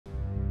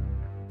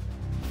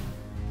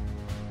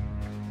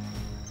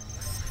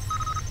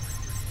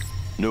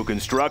New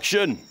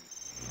construction.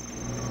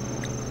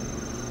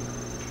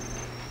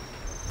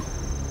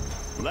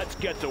 Let's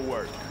get to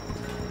work.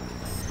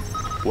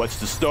 What's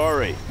the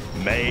story?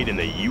 Made in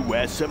the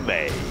US of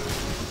A.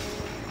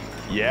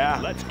 Yeah?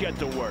 Let's get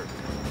to work.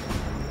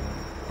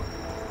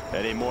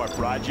 Any more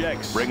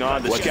projects? Bring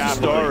on the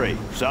scaffolding.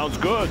 Sounds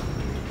good.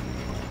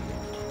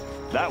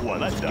 That one's done.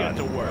 Let's get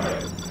to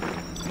work.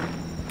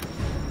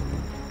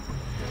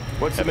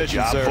 What's the mission,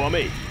 job sir? For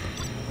me.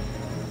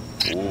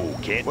 Ooh,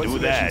 can't What's do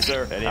the that. mission,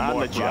 sir? Any On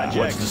more the job. projects?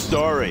 What's the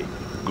story?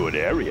 Good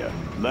area.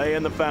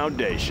 Laying the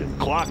foundation.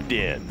 Clocked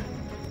in.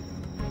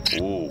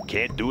 Ooh,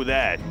 can't do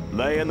that.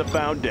 Laying the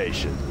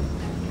foundation.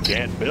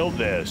 Can't build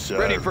this, sir.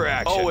 Ready for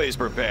action. Always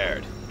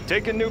prepared.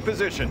 Take a new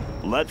position.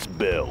 Let's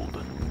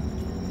build.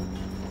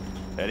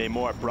 Any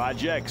more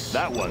projects?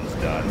 That one's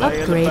done.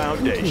 Laying Upgrade the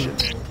foundation.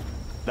 complete.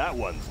 That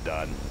one's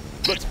done.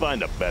 Let's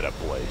find a better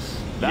place.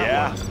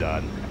 That one's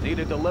done. Need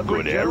a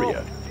delivery, Good General?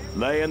 area.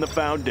 Laying the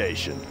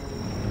foundation.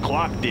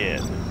 Clocked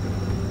in.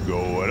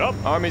 Going up.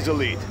 Army's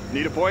elite.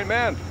 Need a point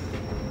man?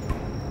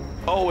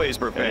 Always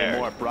Any prepared.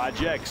 more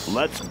projects?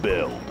 Let's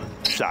build.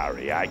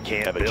 Sorry, I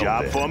can't have a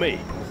job for me.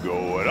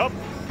 Going up.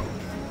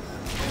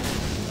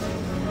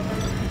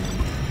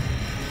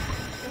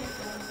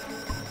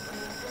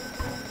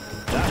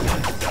 That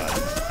one's done.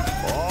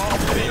 All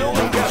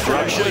new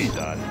construction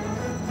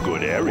done.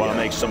 Good area. Want to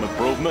make some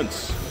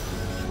improvements?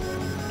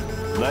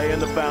 Laying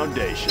the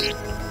foundation.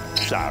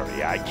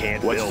 Sorry, I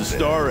can't build it. What's the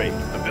story?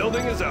 The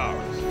building is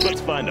ours.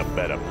 Let's find a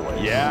better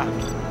place. Yeah?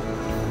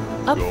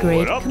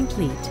 Upgrade Going up.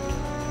 complete.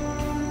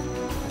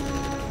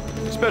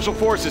 Special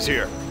forces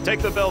here. Take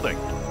the building.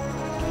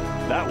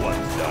 That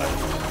one's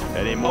done.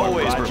 Any more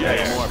Always projects? prepared.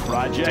 Any more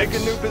projects? Take a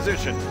new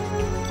position.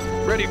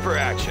 Ready for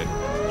action.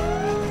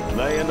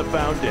 Laying the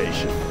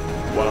foundation.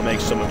 Want to make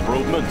some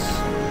improvements?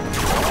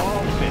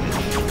 All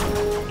finished.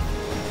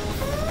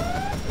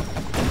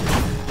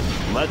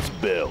 Let's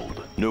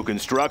build. New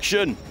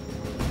construction?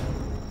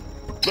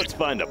 Let's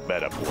find a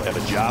better place. Have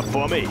a job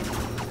for me?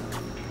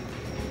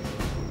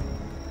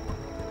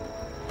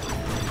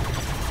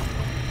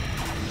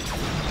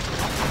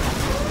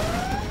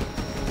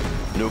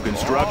 New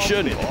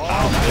construction?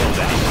 I'll build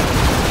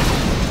anything.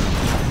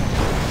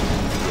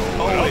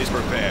 Always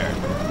prepared.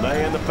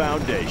 Laying the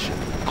foundation.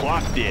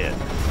 Clocked in.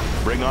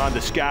 Bring on the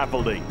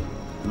scaffolding.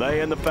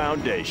 Laying the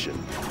foundation.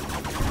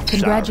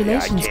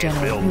 Congratulations, Sorry, I can't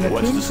General. build You it. have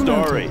What's been the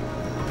story?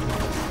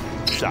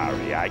 promoted.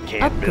 Sorry, I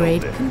can't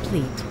Upgrade build it.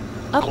 complete.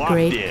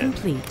 Upgrade in.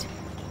 complete.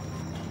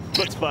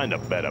 Let's find a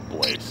better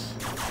place.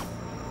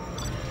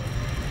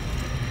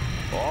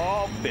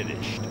 All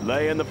finished.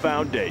 Laying the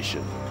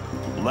foundation.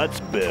 Let's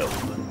build.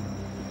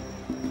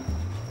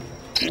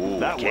 Ooh,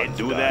 that can't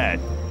do that.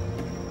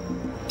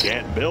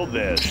 Can't build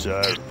this,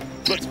 sir.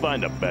 Let's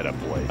find a better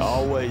place.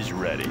 Always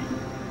ready.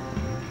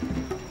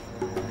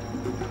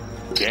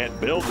 Can't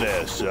build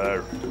this,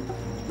 sir.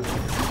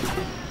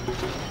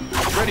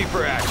 Ready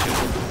for action.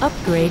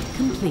 Upgrade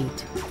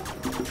complete.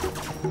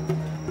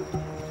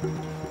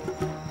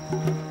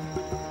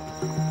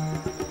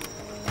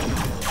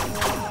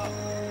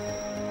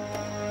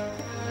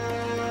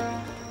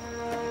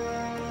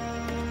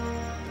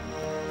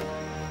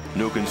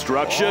 New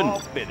construction? All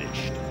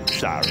finished.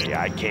 Sorry,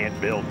 I can't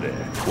build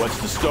there. What's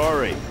the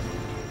story?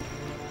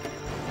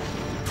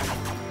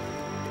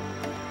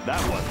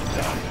 That one's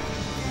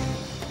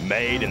done.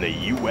 Made in the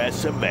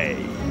US of A.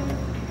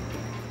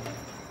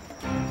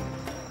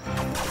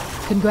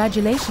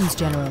 Congratulations,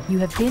 General. You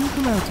have been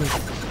promoted.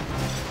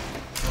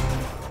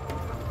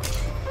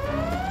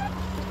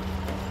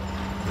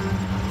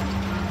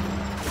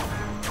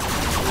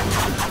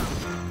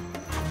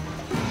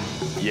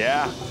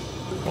 Yeah?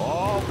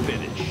 All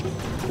finished.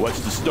 What's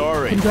the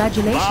story?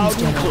 Congratulations, Loud and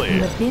General. clear.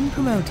 You have been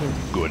promoted.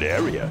 Good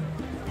area.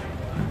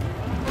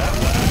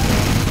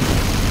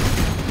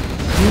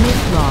 Unit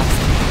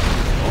lost.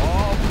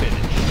 All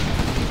finished.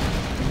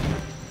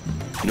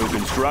 New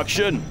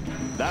construction?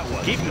 That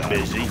one. Keep me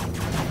busy.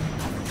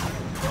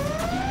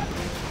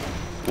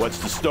 What's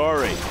the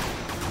story?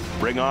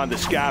 Bring on the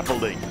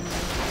scaffolding.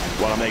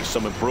 Want to make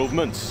some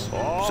improvements?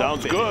 All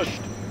Sounds finished.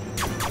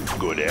 Good.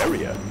 Good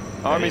area.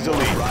 Army's Any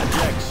more elite.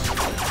 projects?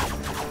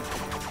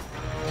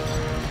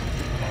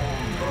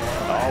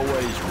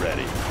 Always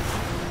ready.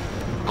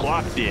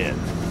 Clocked in.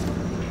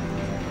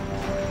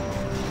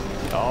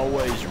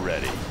 Always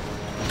ready.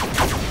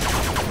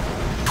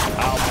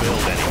 I'll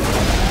build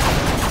anything.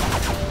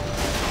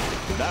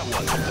 That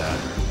one's done.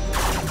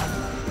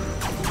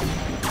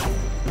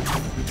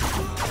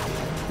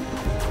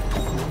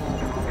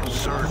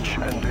 Search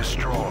and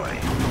destroy.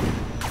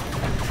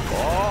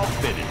 All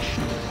finished.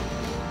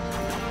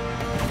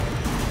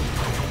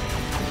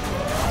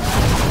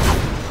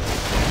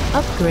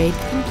 Upgrade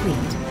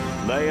complete.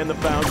 Laying the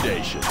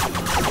foundation.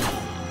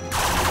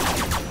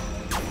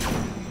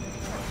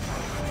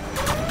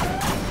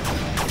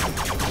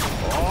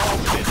 All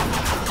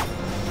finished.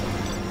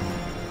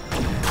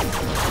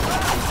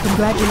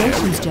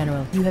 Congratulations,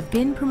 General. You have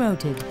been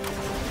promoted.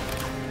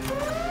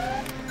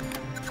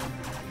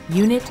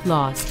 Unit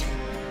lost.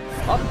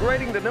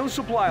 Upgrading the new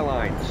supply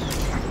lines.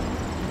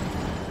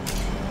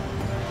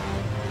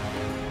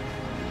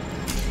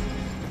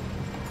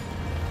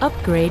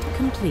 Upgrade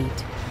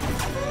complete.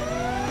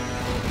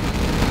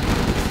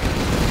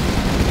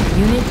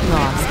 Unit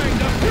lost.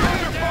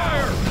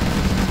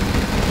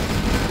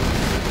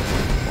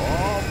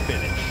 All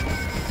finished.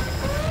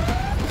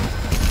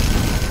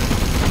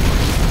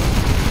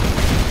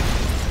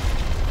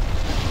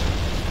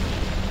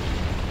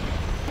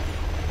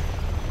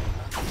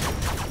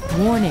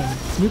 Warning,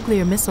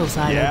 nuclear missile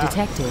silo Yeah.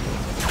 detected.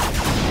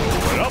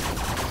 Going up.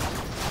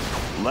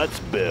 Let's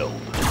build.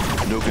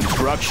 New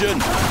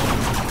construction.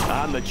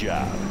 On the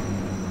job.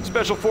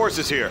 Special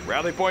forces here.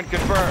 Rally point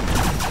confirmed.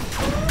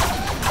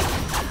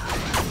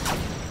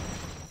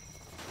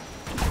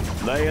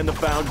 Laying the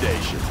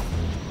foundation.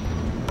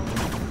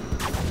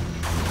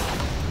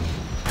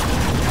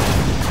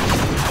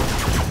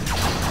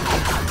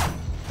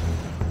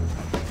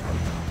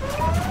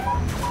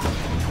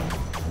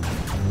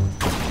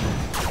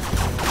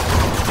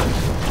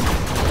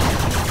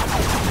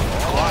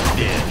 Locked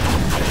in.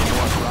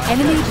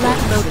 Enemy Black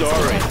Lotus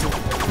Story. detected.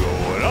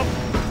 Going up.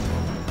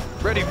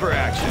 Ready for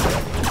action.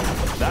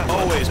 That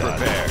one's Always done.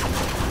 prepared.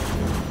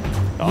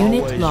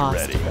 Unit Always lost.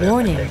 ready.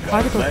 Warning,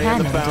 particle Laying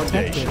the cannon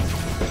foundation. detected.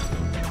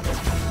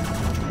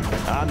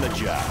 On the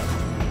job.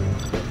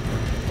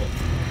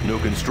 New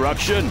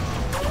construction.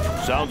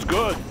 Sounds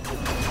good.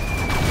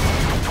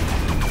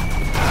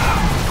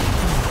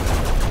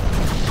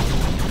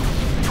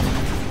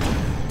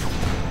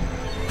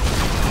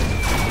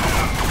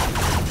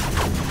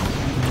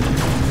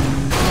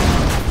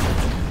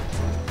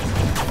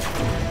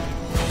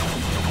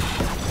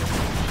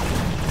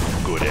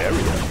 Good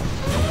area.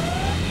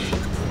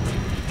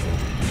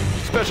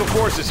 Special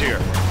forces here.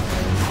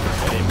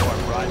 Any more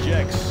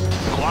projects?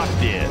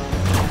 Clocked in.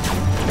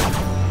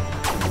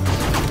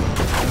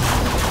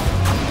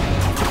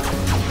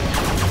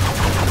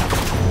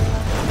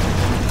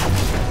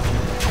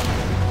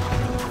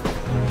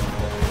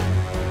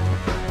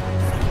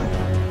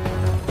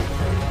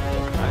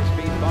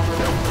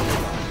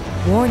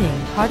 Warning,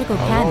 particle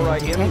cannon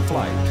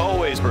detected.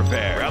 Always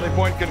prepared. Rally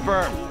point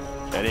confirmed.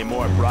 Any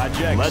more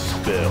projects? Let's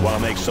build. Want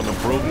to make some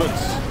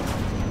improvements?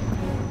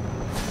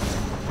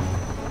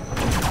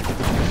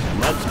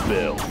 Let's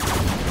build.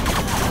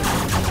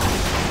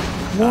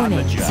 Warning,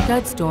 On the job.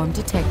 scud storm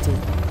detected.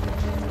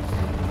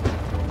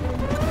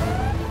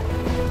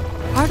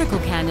 Particle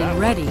cannon That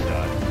ready. one's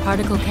done.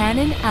 Particle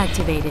cannon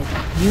activated.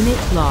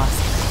 Unit lost.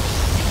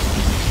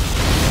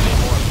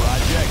 Any more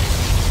projects?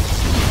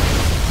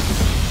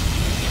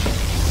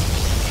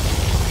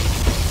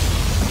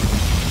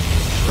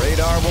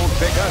 Radar won't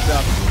pick us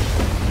up.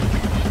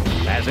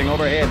 Passing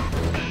overhead.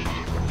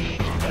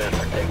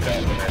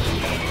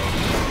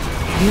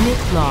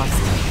 Unit lost.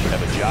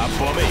 Have a job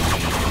for me?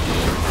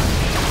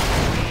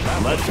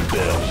 Let's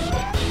build.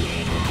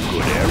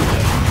 Good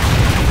area.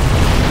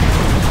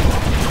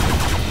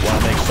 Want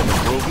to make some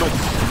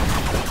improvements?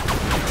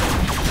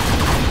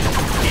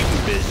 Keep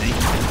 'em busy.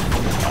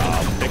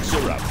 I'll fix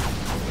her up.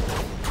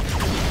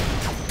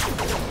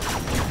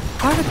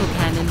 Particle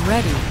cannon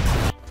ready.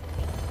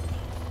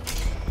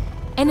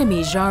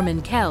 Enemy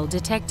Jarman Kell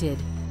detected.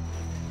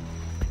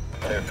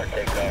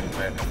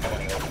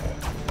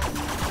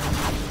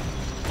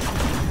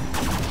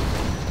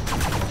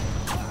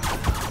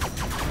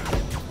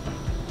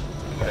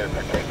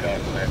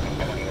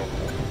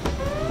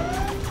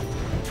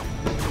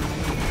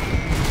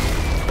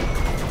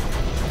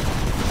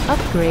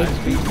 Upgrade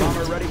Bomber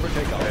complete. ready for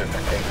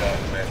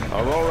takeoff.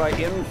 Aurora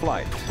in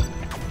flight.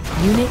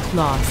 Unit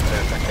lost.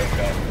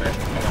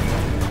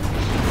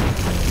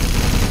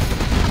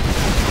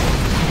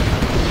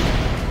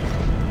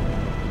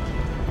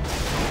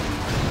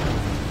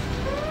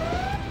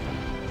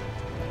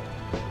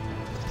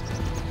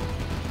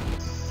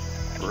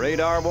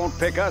 Radar won't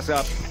pick us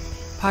up.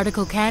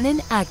 Particle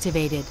cannon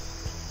activated.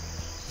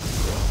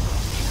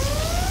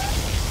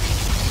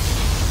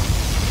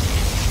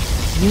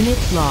 Unit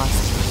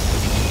lost.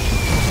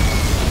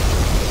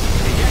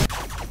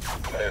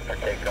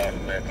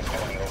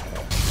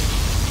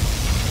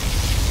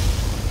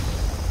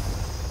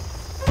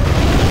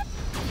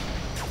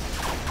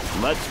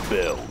 Let's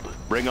build.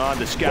 Bring on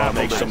the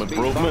scaffolding. Make some Speed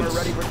improvements. bomber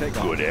ready for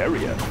takeoff. Good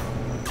area.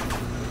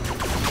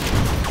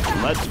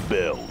 Let's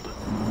build.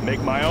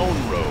 Make my own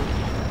road.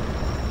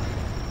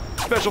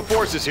 Special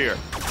forces here.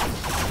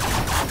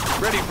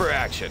 Ready for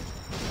action.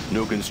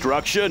 New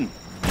construction.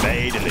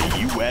 Made in the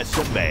U.S.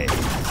 of A.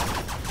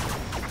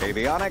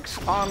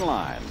 Avionics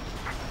online.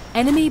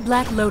 Enemy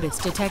Black Lotus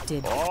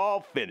detected.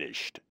 All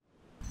finished.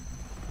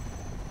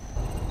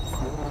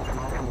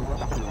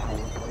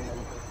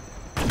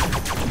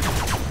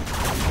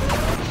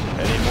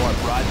 Any more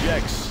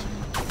projects?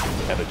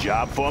 Have a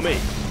job for me?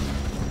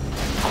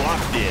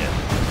 Clocked in.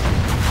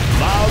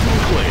 Loud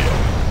and clear.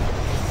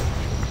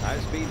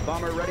 High-speed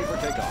bomber ready for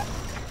takeoff.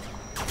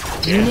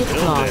 Unit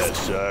Build lost. this,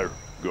 sir.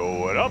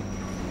 Going up.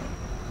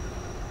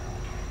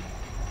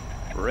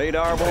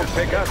 Radar won't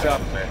pick us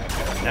up.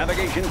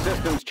 Navigation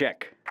systems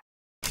check.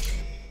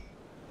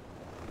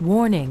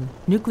 Warning,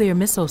 nuclear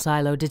missile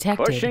silo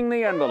detected. Pushing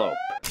the envelope.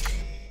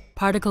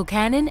 Particle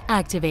cannon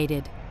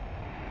activated.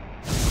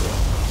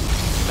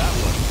 That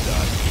one's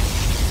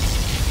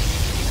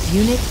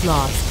Unit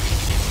lost.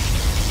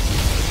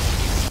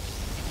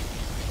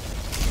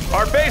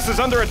 Our base is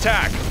under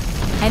attack.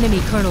 Enemy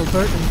Colonel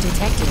Burton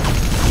detected.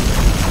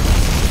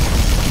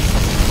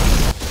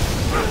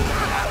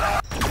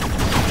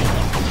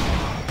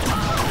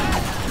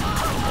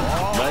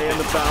 Laying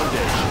the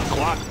foundation.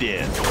 Clocked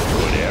in.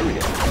 Good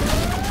area.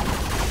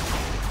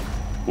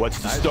 What's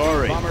the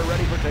story? Bomber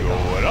ready for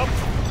takeoff. Going up.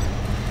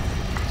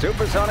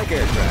 Supersonic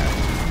aircraft.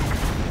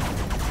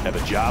 Have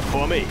a job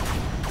for me?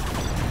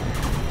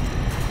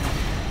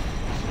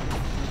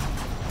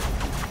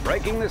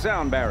 Breaking the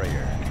sound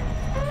barrier.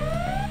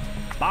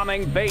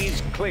 Bombing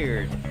base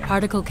cleared.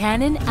 Particle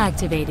cannon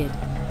activated.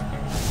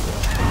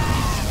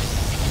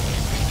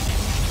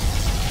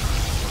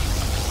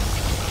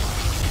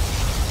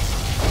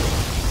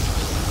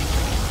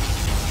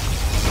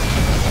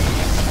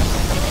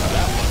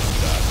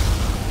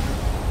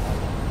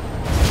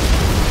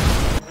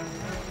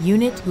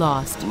 Unit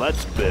lost.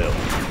 Let's build.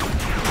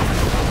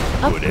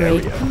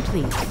 Upgrade area.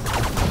 complete.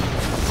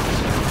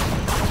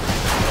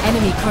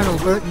 Enemy Colonel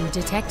Burton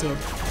detected.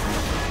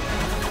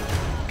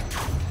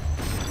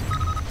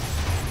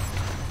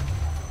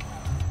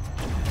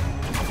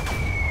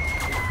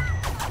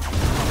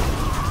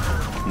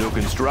 New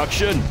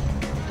construction.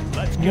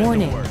 Let's get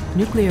Warning, to work.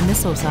 nuclear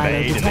missile silo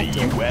Made in the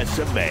detected. US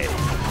of A.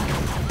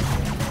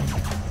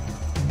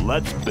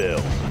 Let's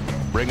build.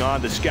 Bring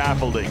on the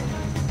scaffolding.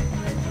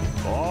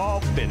 All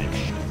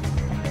finished.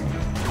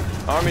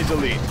 Army's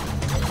elite.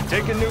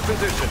 Taking new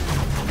position.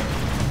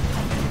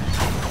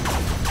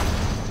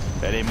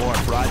 Any more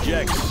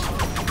projects?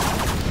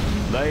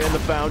 Laying the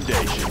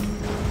foundation.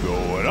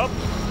 Going up.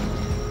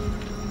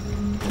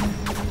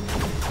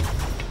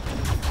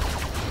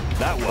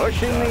 That one's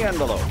Pushing done. the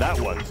envelope. That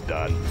one's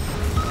done.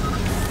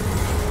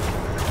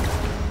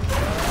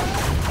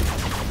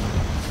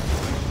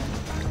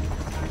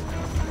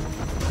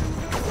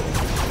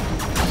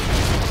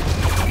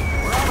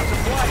 We're out of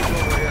supplies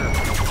over here.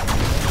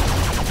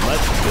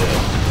 Let's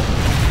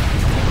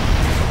build.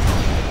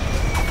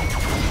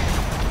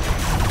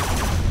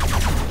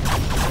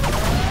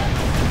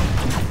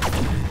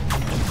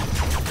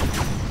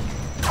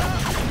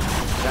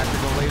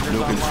 Tactical lasers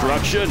New online.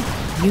 construction.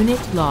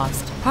 Unit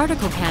lost.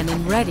 Particle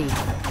cannon ready.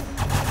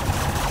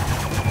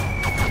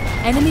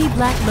 Enemy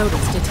Black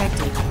Lotus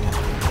detected.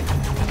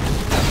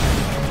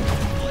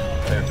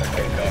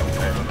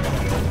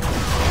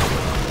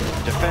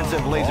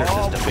 Defensive laser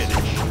All system.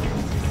 finished.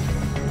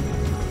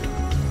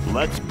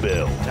 Let's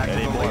build.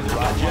 Any more lasers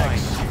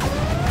projects?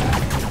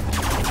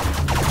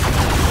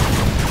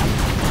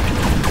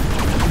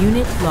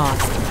 Unit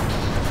lost.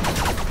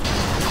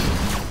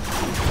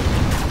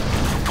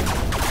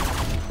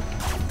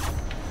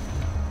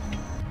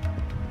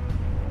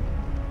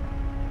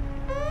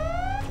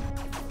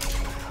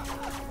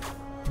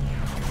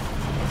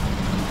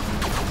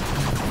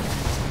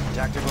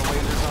 Tactical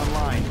lasers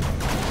online.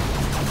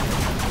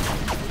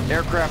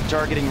 Aircraft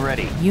targeting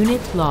ready.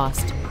 Unit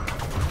lost.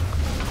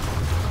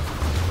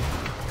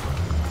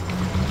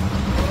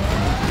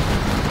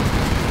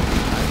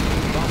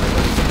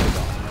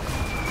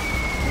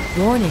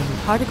 Warning,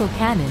 particle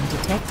cannon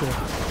detected.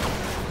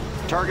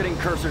 Targeting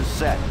cursors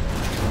set.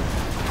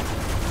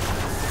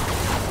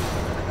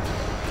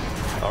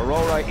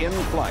 Aurora in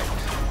flight.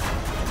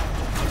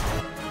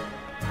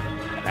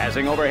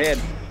 Passing overhead.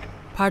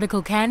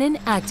 Particle cannon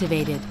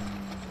activated.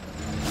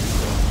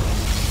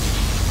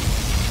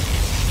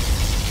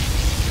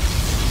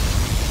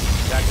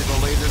 Tactical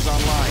lasers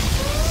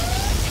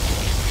online.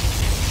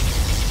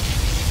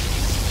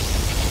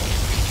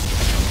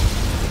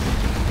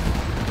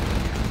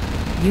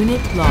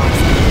 Unit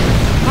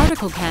lost.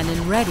 Particle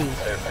cannon ready.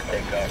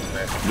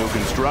 New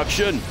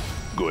construction.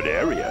 Good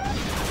area.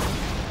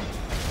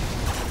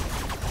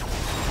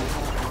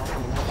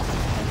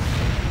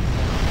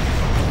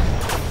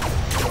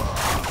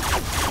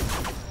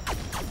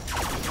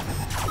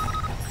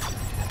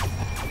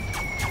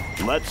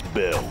 Let's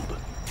build.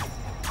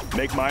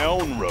 Make my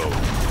own road.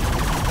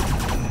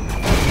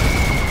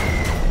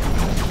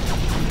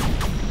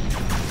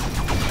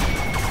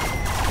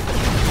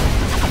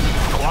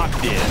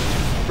 Clocked in.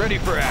 Ready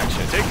for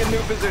action. Taking new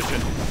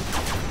position.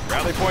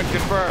 Rally point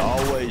confirmed.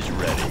 Always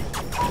ready.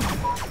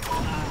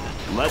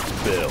 Let's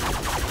build.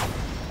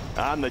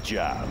 On the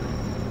job.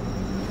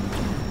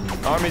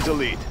 Army's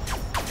elite.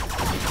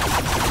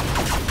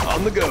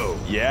 On the go.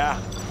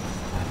 Yeah?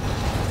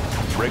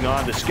 Bring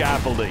on the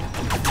scaffolding.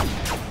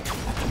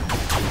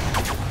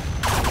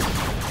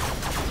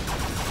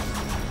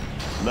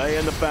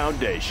 Laying the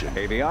foundation.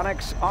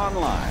 Avionics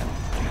online.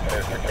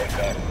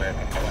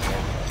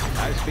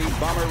 High-speed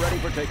bomber ready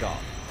for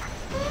takeoff.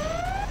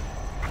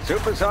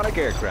 Supersonic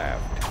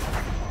aircraft.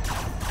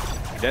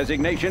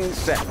 Designation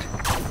set.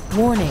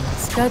 Warning,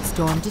 Scud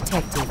storm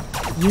detected.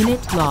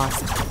 Unit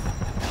lost.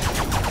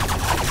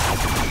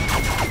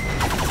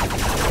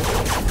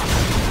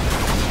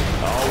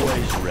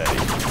 Always ready.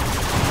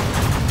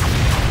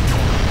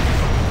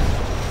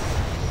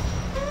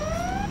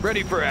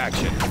 Ready for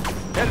action.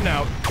 Heading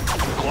out.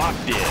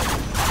 Clocked in.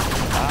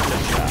 On the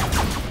job.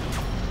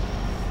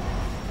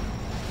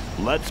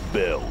 Let's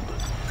build.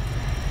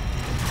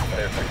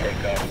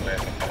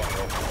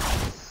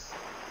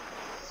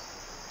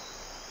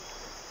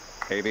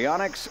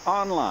 Avionics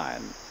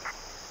online.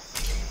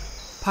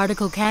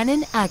 Particle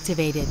cannon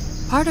activated.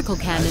 Particle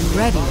cannon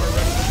ready.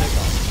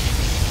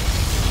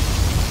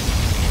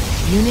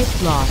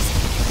 Unit lost.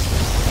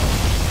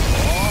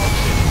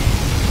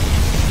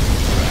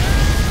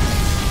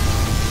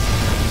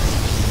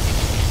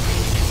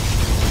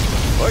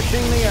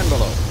 Pushing the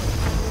envelope.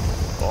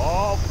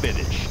 All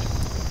finished.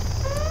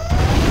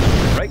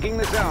 Breaking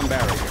the sound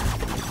barrier.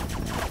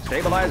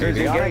 Stabilizers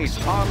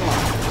engaged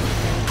online.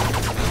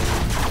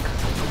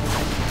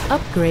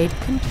 Upgrade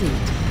complete.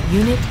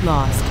 Unit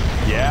lost.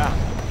 Yeah,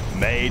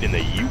 made in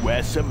the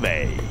US of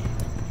A.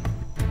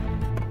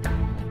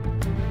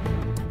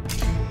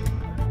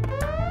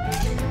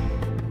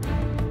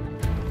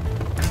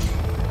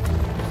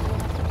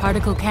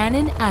 Particle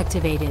cannon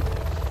activated.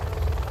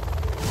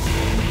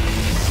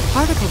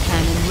 Particle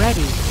cannon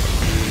ready.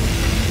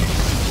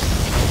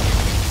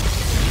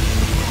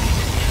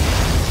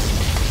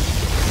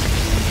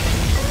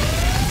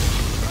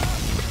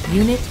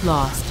 Unit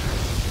lost.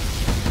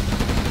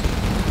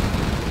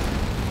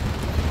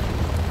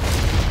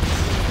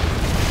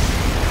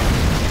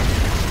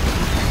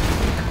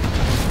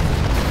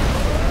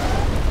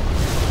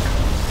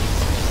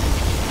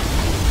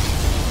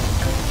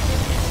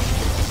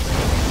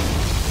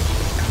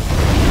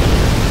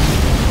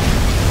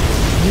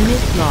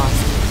 Unit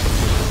lost.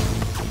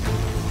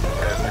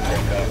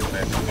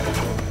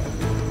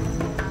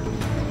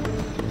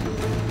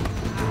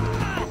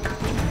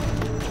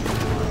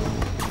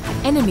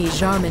 Enemy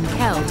Jarman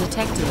Kell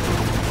detected.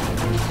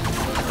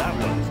 That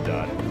one's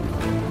done.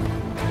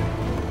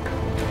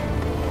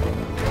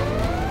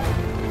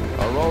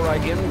 Aurora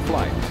in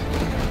flight.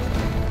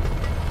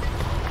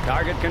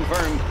 Target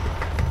confirmed.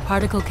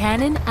 Particle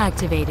cannon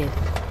activated.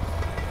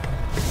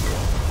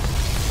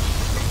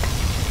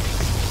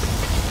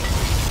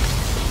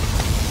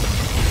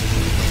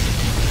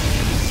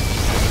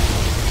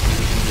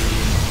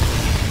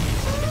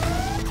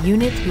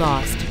 Unit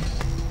lost.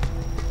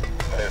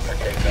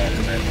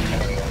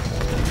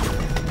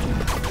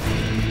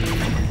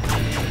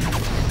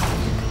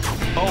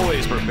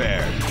 Always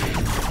prepared.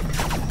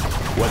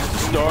 What's the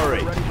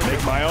story?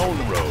 Make my own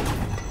road.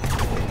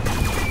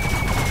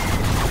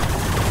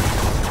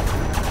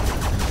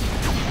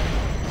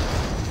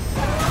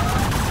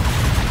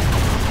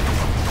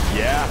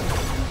 Yeah,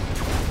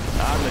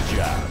 on the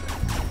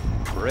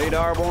job.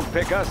 Radar won't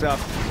pick us up.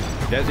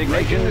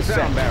 Designation the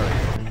sound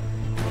barrier.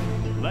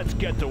 Let's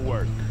get to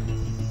work.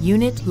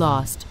 Unit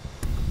lost.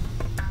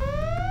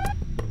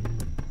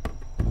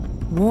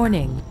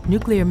 Warning,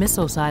 nuclear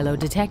missile silo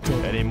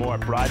detected. Any more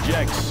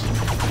projects?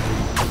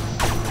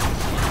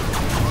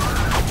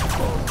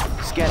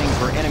 Scanning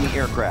for enemy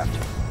aircraft.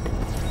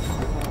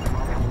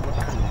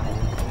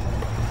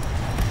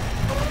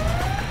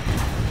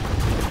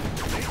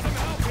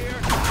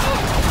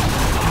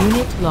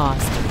 Unit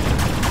lost.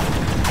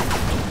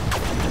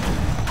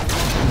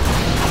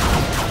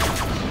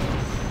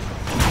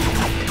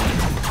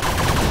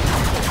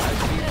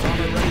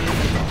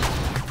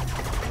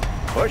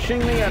 Pushing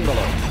the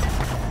envelope.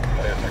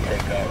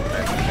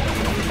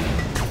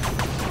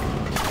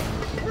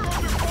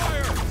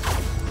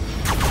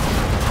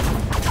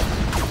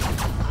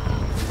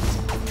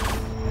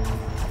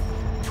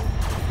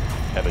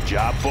 Have a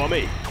job for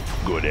me?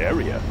 Good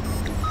area.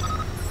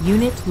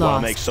 Unit Wanna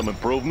lost. make some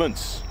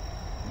improvements?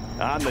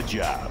 On the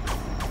job.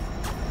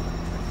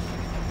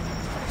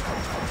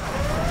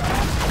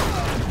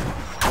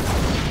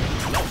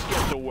 Let's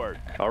get to work.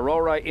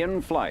 Aurora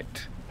in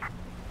flight.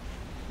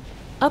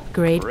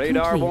 Upgrade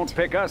Radar complete. won't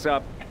pick us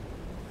up.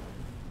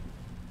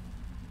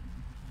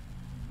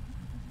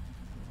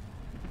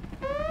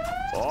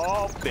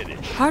 All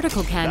finished.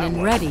 Particle cannon That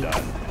one's ready.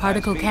 done.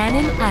 Particle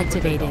cannon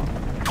activated.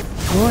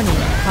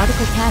 Warning,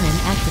 particle cannon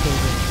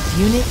activated.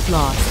 Unit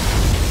lost.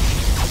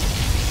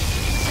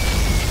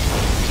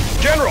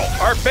 General,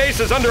 our base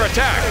is under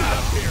attack.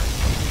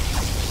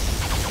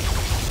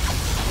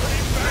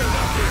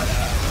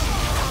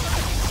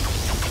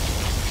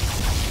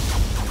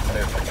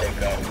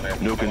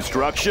 New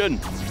construction.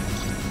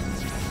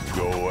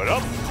 Going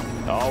up.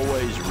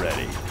 Always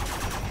ready.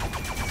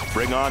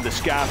 Bring on the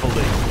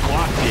scaffolding.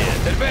 Locked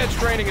in. Advanced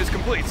training is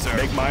complete, sir.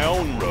 Make my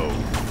own road.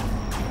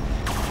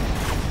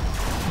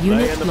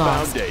 Unit the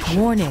lost. foundation.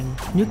 Warning,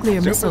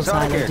 nuclear missile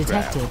Supersonic silo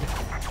aircraft.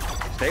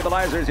 detected.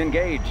 Stabilizers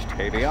engaged.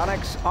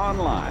 Avionics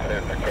online.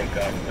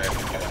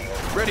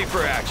 Ready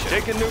for action.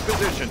 Taking new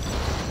position.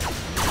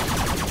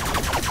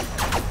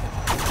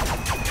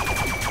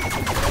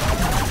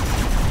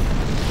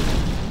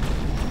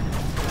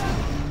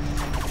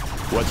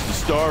 What's the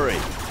story?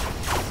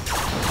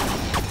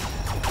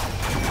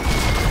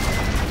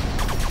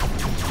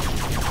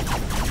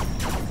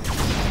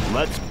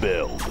 Let's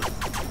build.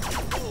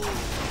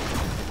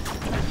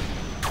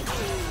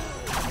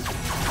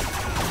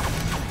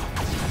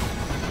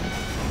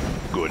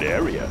 Good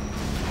area.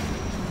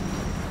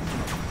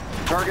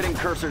 Targeting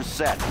cursors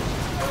set.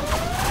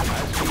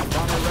 High-speed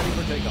bomber ready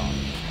for takeoff.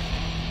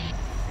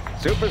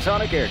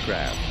 Supersonic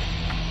aircraft.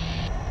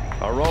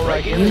 Aurora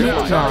Unit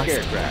supersonic lost.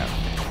 aircraft.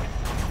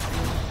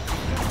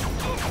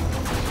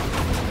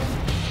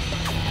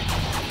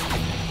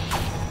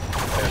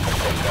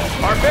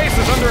 Our base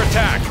is under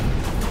attack.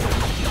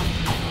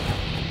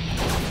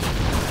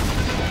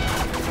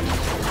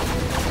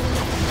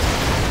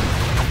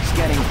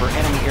 Scanning for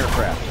enemy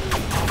aircraft.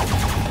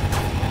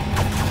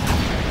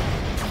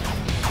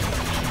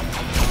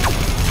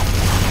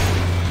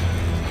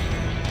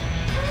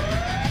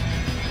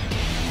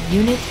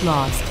 Unit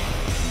lost.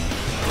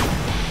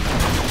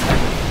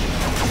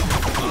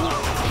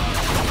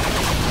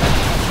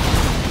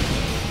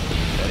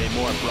 Any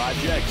more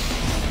projects?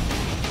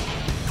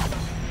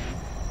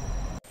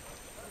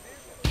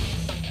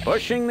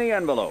 Pushing the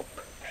envelope.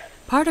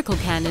 Particle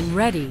cannon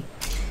ready.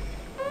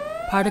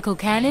 Particle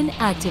cannon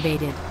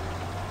activated.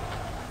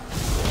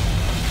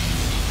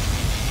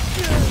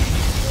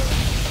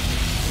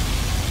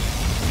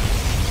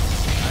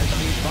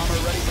 High-speed bomber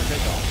ready for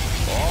takeoff.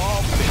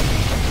 All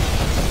finished.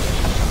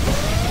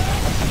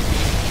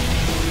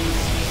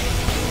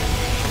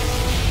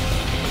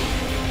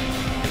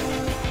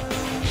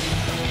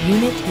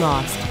 Unit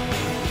lost.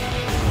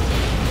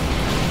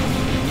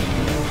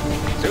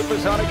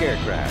 Supersonic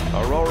aircraft.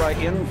 Aurora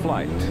in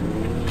flight.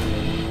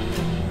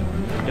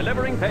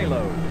 Delivering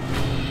payload.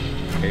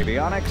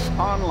 Avionics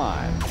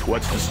online.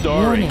 What's the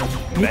story? Warning,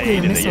 nuclear Made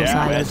in the missile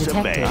silo US of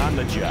A. detected. On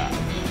the job.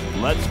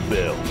 Let's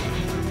build.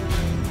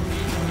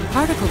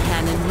 Particle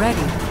cannon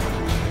ready.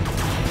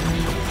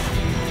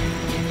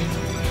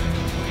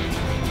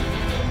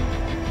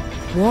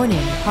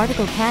 Warning,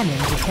 particle cannon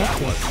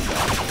detected.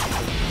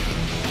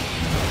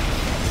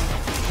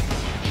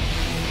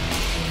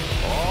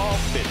 All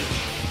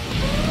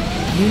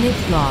finished.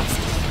 Unit lost.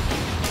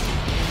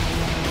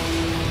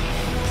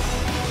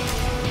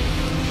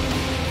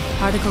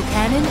 Particle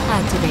cannon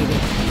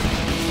activated.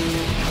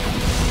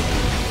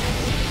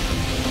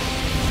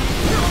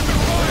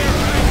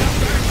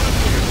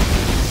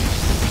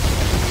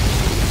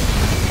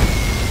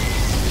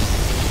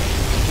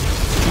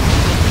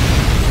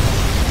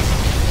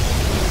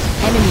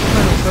 Enemy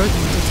Colonel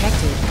Burton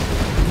detected.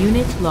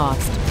 Unit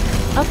lost.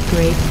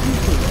 Upgrade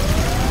complete.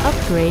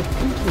 Upgrade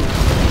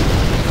complete.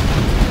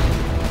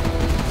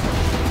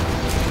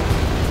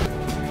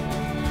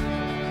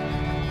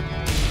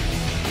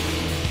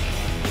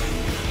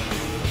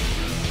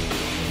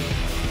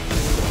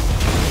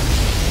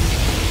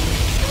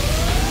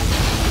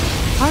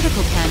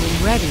 Particle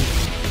cannon ready.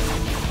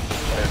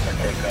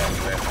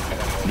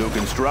 New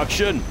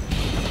construction.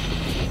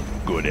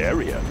 Good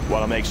area.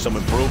 Want to make some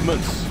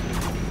improvements?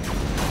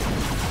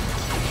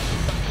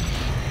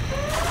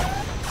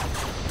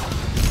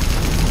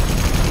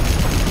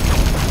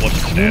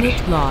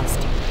 Unit lost.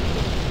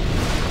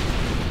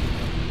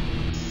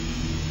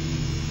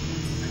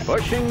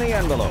 Pushing the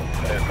envelope.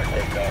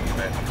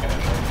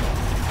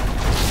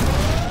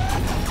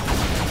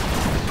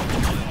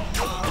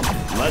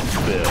 Let's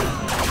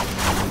build.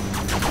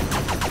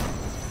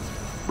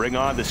 Bring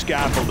on the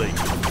scaffolding.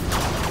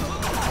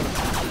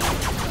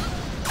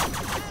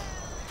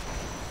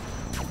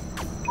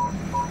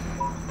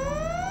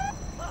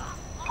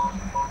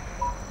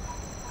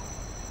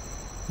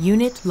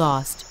 Unit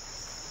lost.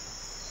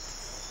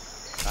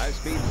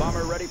 High-speed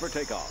bomber ready for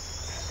takeoff.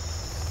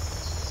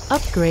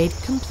 Upgrade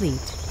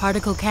complete.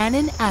 Particle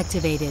cannon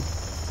activated.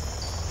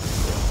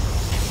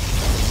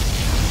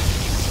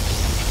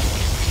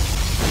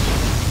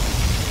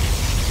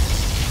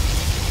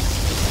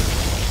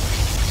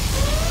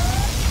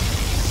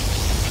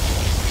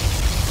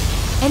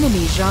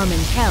 Enemy Jarman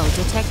Kell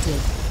detected.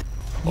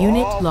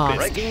 Unit All lost.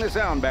 Breaking the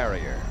sound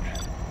barrier.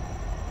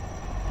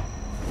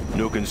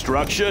 New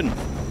construction.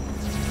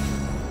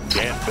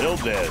 Can't build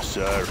this,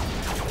 sir.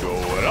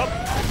 Going up.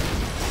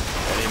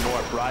 Any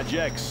more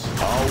projects?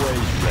 Always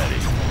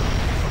ready.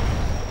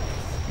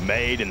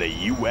 Made in the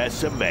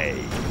US of A.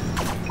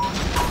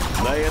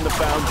 Laying the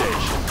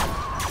foundation.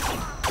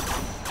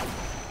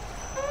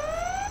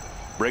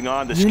 Bring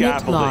on the Unit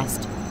scaffolding.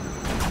 lost.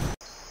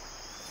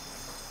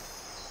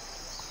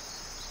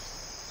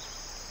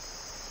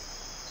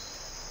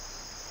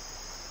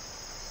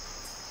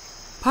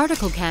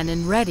 Particle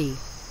cannon ready.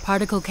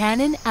 Particle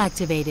cannon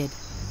activated.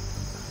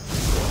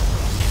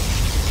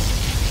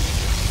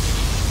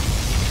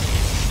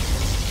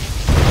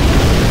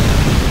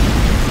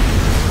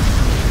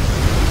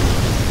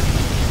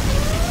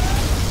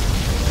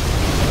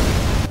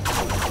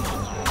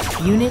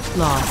 Unit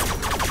lost.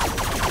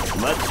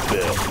 Let's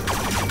build.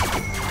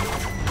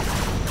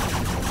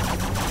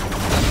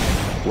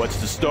 What's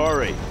the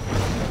story?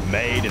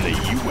 Made in the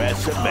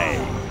US of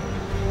A.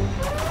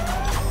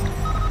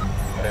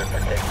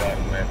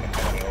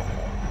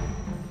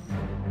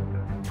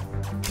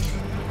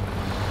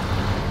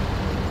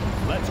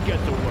 Let's get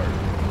to work.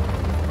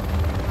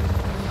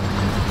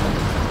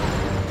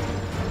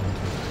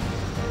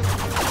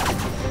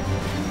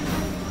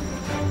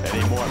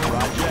 Any more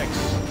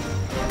projects?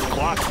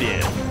 Clocked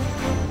in.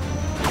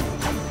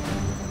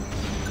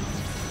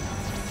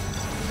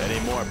 Any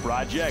more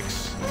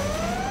projects?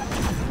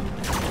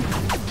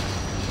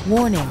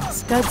 Warning,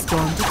 Scud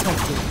Storm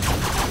detected.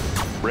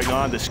 Bring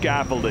on the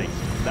scaffolding.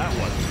 That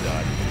one's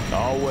done.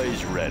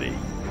 Always ready.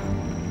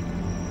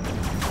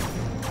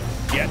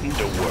 Getting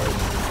to work.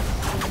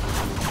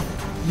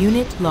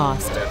 Unit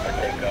lost.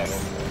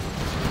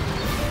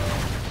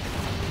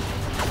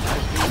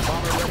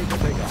 Bomber ready to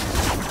take off.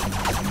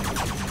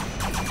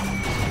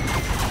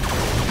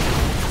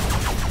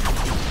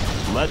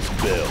 Let's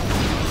build.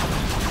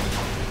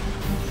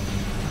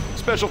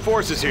 Special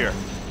forces here.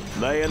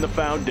 Laying the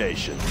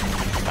foundation.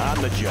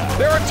 On the job.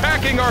 They're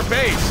attacking our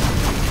base!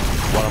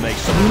 Want to make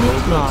some Unit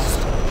improvements? lost.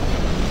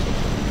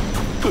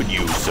 Could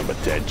use some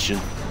attention.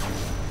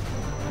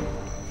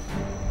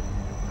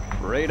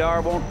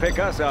 Radar won't pick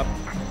us up.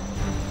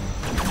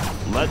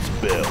 Let's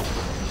build.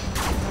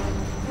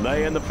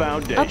 Laying the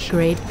foundation.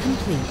 Upgrade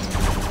complete.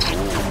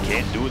 Ooh,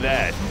 can't do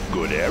that.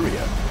 Good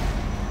area.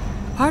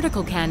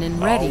 Particle cannon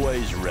ready.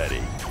 Always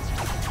ready.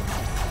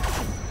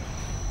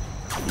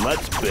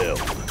 Let's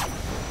build.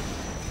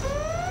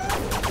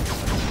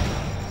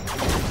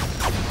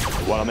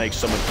 Want to make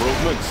some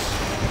improvements?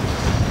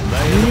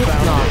 Laying the Unit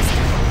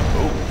foundation.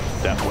 Oh,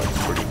 that one's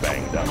pretty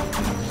banged up.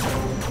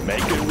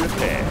 Making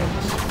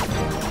repairs.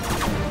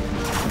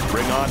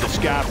 Bring on the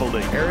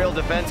scaffolding. Aerial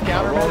defense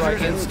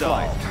countermeasures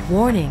installed.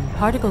 Warning,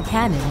 particle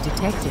cannon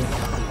detected.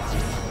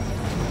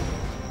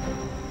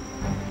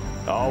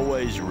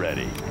 Always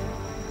ready.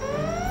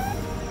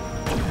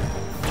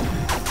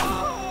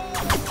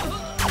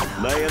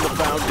 Laying the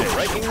foundation.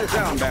 Breaking the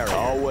sound barrier.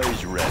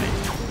 Always ready.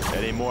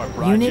 Any more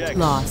projects? Unit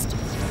lost.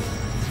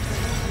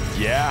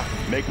 Yeah,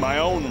 make my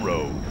own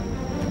road.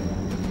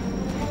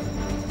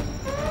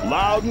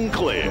 Loud and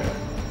clear.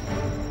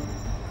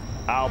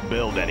 I'll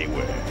build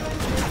anywhere.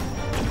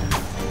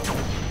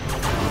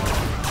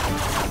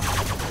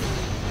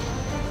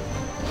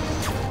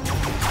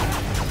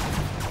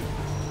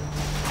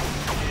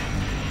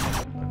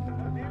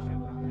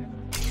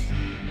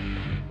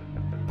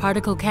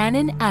 Particle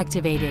cannon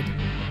activated.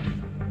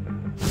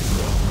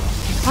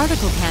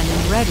 Particle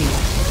cannon ready.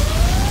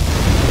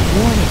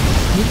 Warning,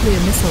 nuclear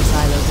missile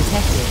silo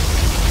detected.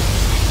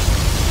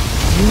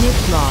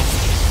 Unit lost.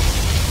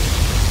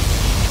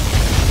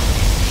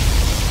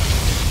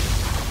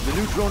 The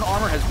new drone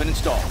armor has been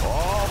installed.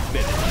 All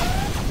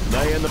finished.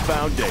 Laying the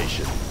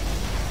foundation.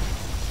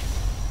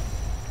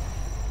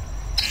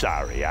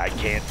 Sorry, I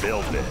can't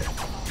build it.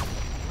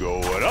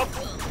 Going up,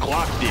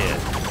 clocked in.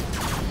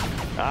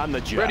 On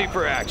the job. Ready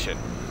for action.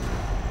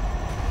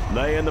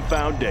 Laying the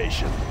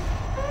foundation.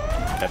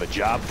 Have a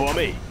job for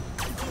me?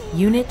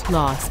 Unit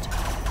lost.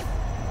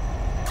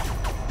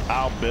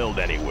 I'll build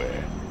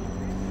anywhere.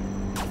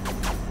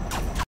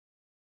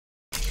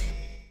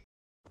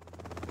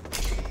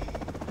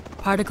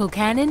 Particle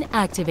cannon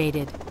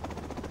activated.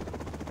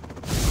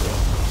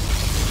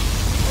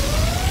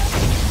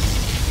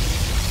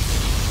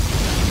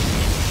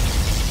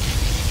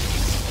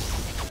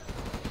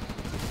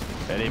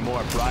 Any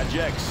more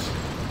projects?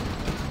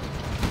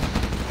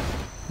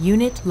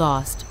 Unit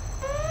lost.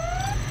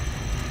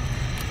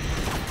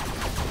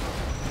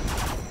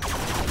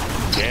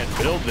 Can't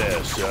build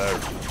there, sir.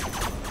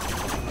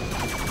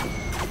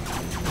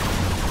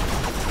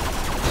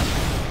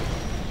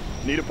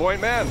 Need a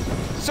point man?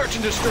 Search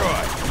and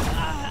destroy.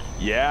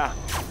 Yeah?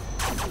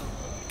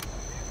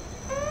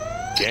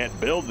 Can't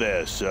build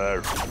there,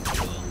 sir.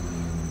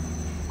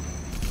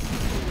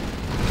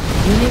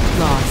 Unit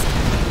lost.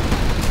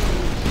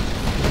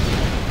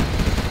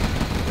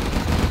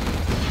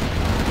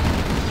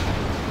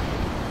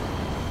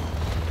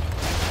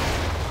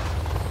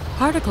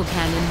 Particle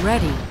cannon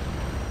ready.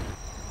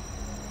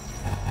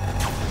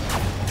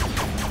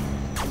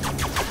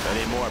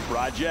 Any more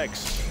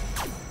projects?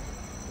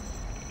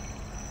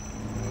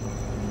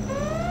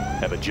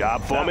 Have a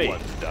job for me?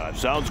 One's done.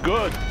 Sounds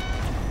good.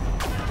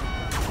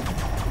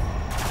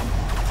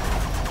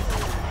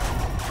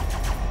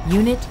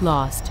 Unit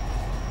lost.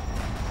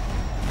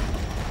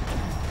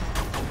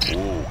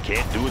 Ooh,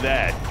 can't do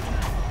that.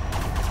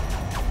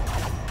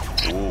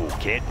 Ooh,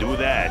 can't do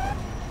that.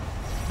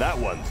 That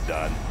one's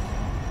done.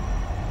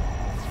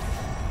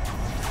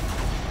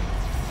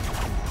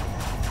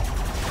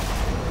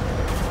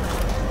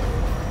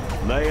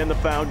 Laying the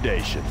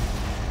foundation.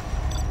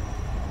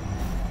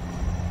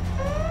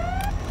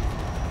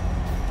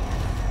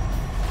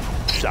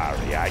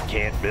 Sorry, I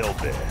can't build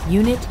there.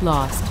 Unit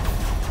lost.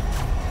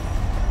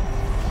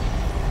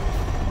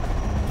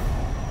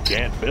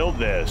 Can't build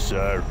there,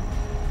 sir.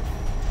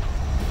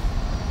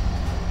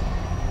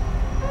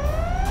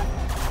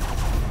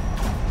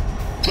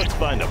 Let's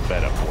find a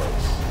better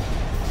place.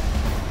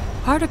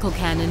 Particle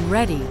cannon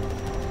ready.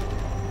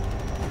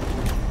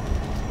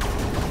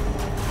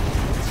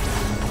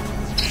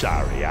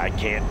 Sorry, I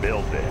can't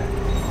build there.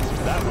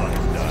 That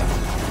one's done.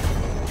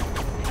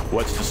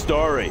 What's the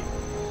story?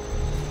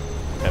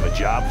 Have a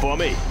job for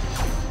me?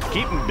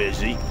 Keep 'em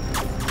busy.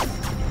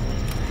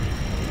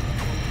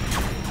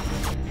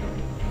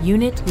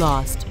 Unit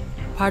lost.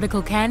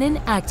 Particle cannon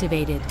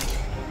activated.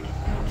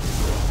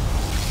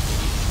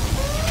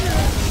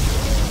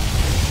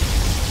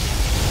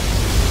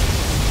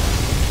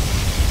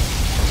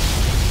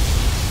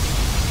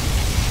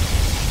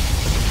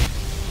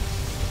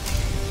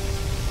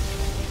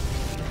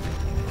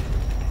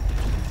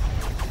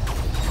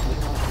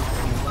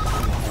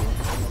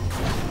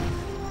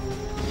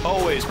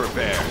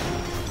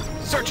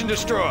 Search and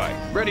destroy.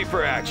 Ready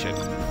for action.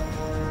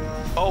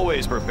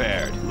 Always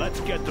prepared. Let's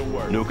get to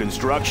work. New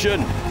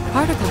construction.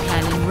 Particle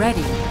cannon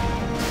ready.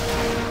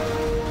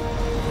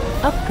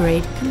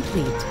 Upgrade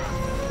complete.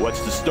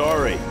 What's the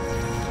story?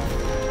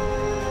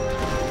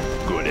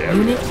 Good area.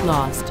 Unit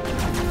lost.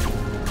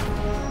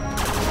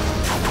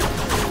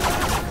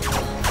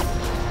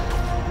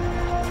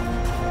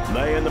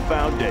 Laying the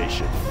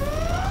foundation.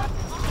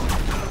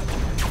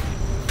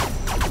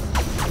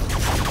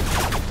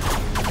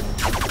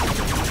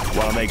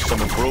 Want to make some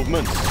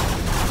improvements?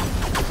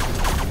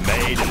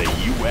 Made in the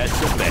U.S.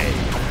 of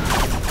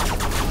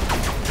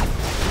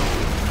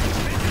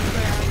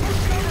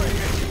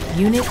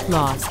A. Unit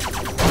lost.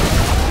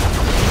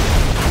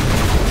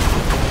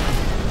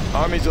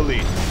 Army's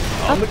elite.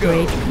 On the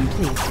go. Upgrade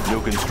complete.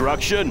 New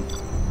construction.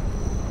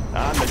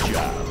 On the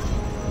job.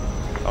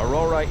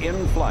 Aurora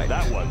in flight.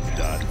 That one's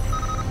done.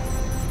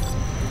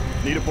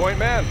 Need a point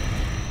man?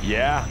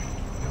 Yeah.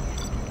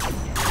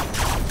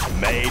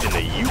 Made in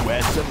the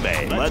U.S. of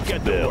A. Let's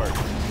get to work.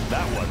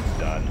 That one's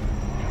done.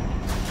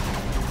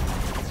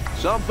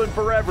 Something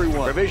for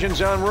everyone.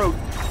 Provisions en route.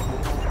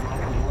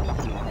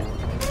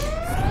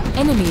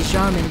 Enemy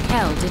Jarman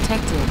Kell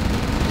detected.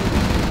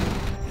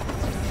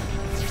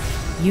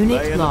 Unit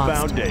Laying the lost.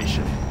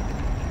 foundation.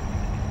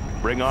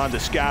 Bring on the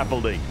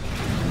scaffolding.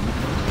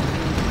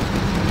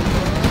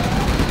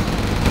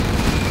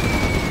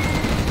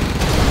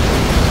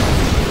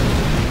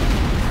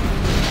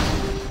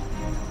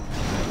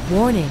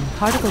 Warning,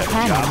 particle Job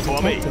cannon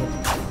for me. detected.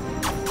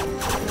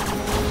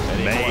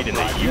 Made in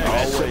the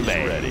U.S. of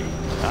A. Ready.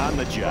 On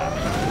the job.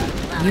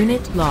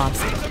 Unit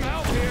lost.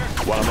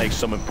 Want to make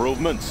some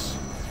improvements?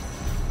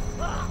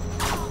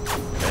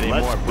 Any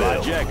more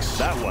projects?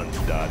 That one's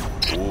done.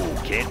 Ooh,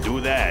 can't do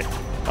that.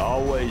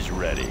 Always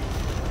ready.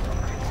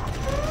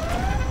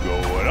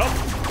 Going up.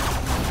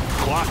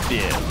 Clocked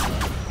in.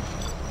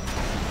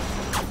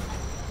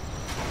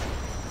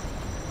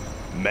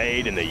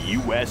 Made in the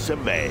U.S.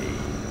 of A.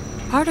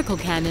 Particle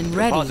cannon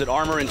ready. Composite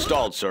armor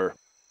installed, sir.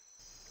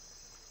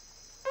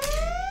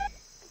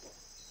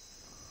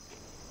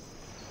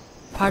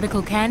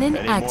 Particle cannon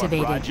Any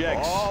activated. more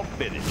projects? All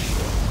finished.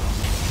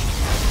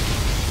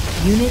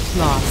 Unit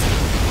lost.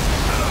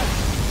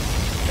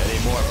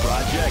 Any more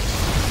projects?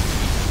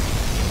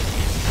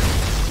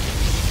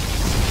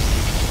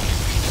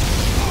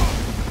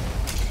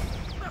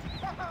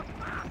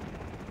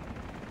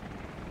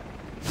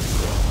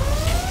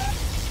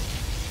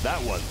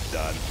 That one's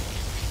done.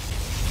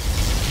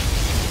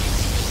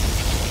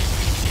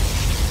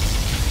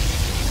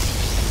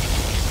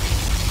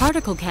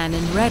 Particle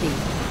cannon ready.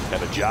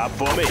 Have a job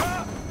for me?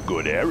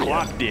 Good area.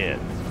 Clocked in.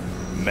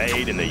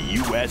 Made in the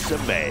U.S.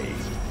 of A.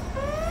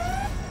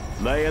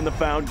 Laying the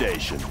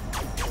foundation.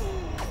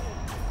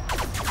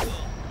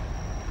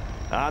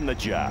 On the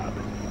job.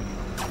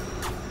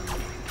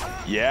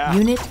 Yeah.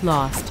 Unit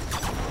lost.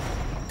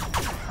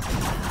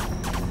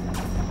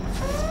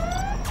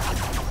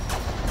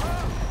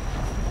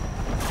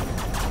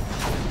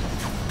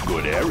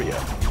 Good area.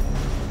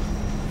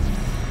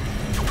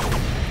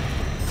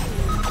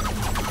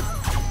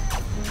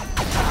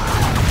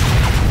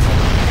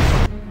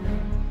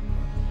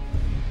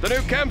 The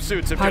new chem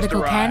suits have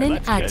Particle just arrived. cannon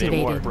Let's get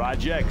any more activated.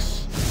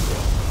 projects.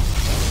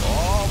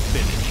 All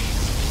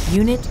finished.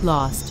 Unit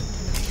lost.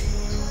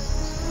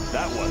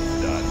 That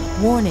one's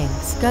done. Warning,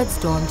 Scud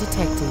storm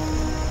detected.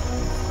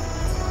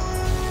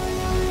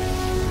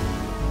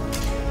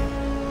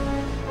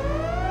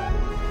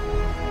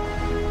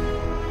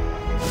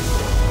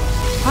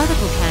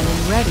 Particle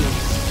cannon ready.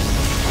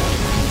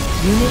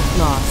 Unit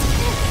lost.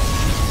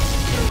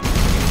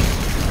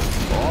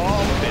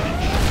 All finished.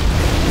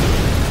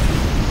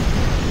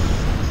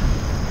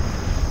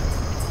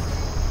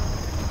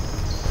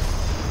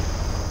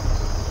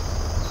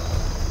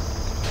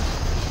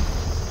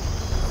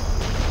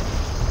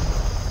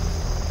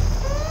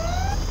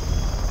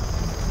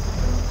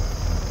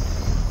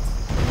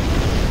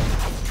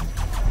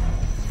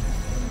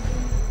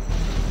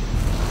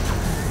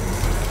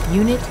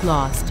 Unit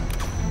lost.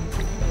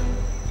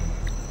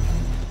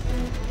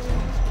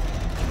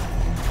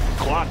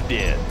 Clocked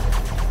in.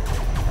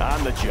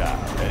 On the job.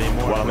 Any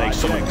more Want to make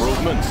some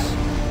improvements?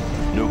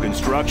 New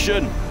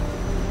construction?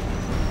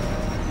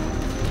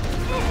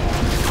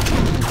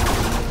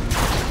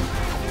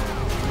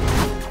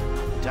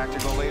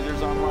 Tactical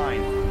lasers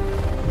online.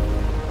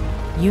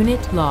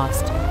 Unit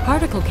lost.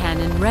 Particle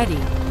cannon ready.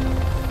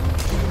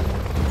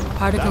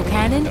 Particle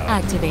cannon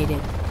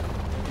activated.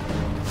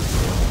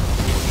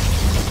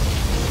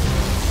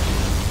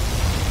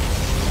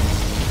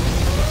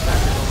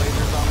 Tactical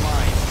lasers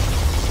online.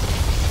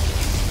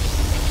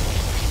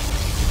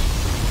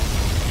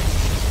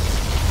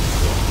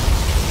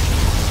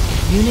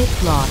 Unit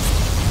lost.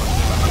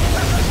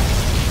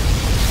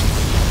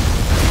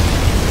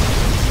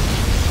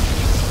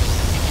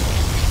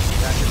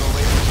 Tactical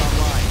lasers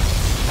online.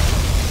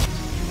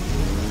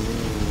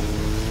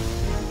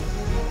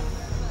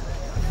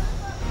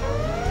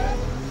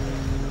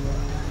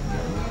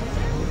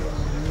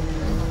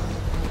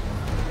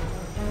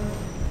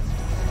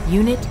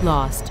 Unit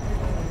lost.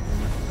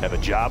 Have a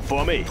job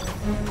for me?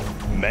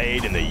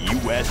 Made in the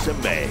US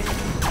of A.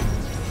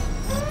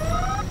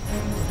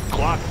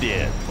 Clocked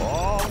in.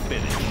 All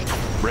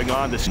finished. Bring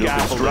on the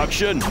scaffolding. New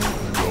construction.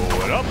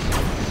 Going up.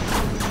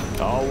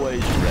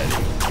 Always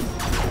ready.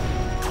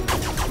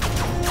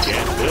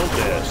 Can't build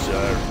this,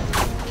 sir.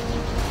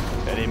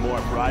 Any more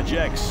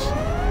projects?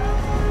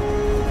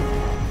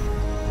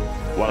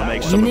 Want to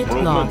make some Unit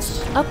improvements?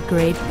 lost.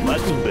 Upgrade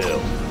Let's complete.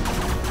 build.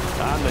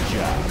 On the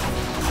job.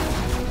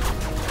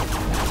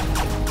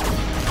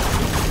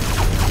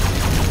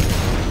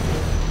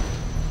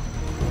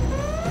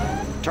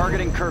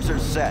 Targeting cursors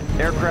set.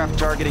 Aircraft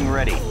targeting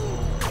ready.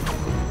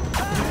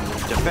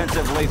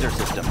 Defensive laser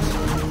systems.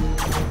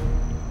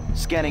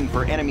 Scanning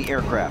for enemy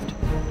aircraft.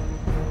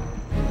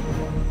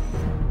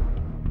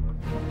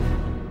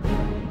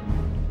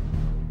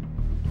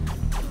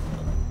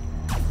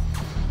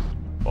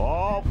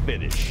 All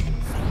finished.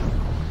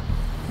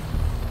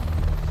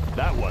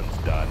 That one's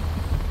done.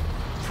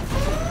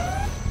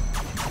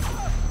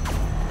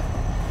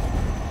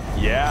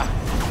 Yeah.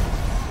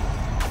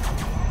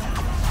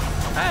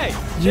 Hey,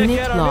 Unit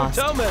check out lost.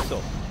 our new tow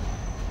missile.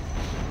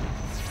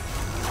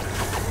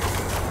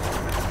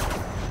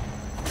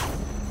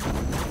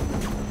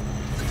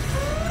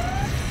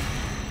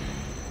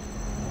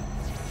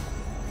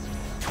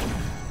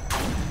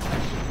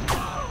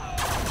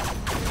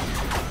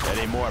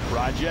 Any more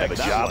projects? Have a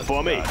job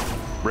for me?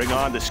 Bring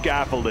on the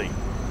scaffolding.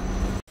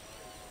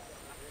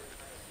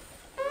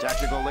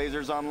 Tactical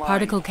lasers online.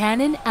 Particle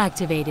cannon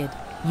activated.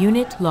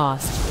 Unit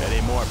lost.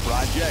 Any more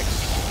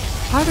projects?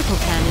 Particle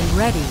cannon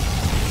ready.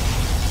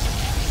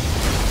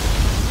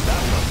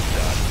 That one's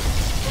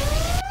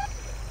done.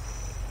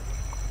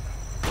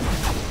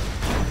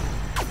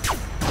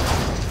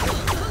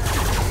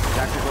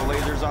 Tactical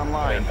lasers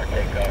online.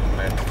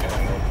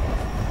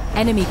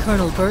 Enemy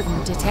Colonel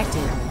Burton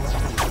detected.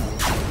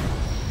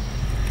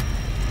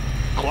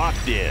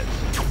 Clocked in.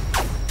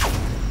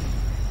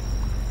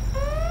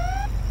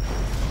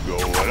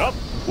 Going up.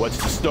 What's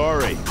the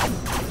story?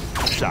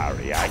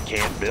 Sorry, I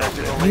can't build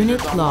Tactical it. lasers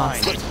Unit online.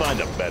 lost. Let's find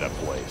a better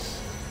place.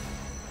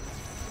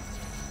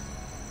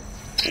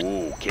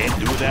 Ooh, can't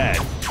do that.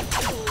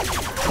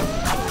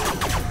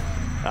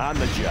 On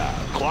the job.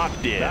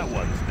 Clocked in. That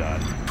one's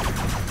done.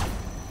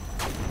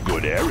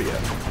 Good area.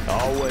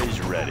 Always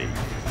ready.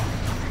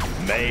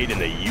 Made in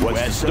the US.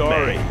 What's the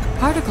story?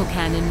 Particle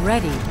cannon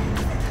ready.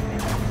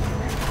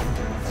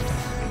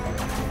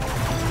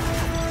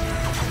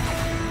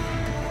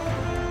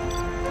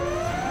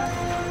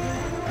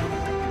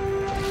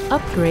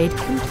 Upgrade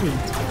complete.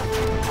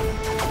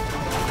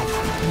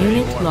 Any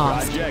Unit more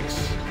lost.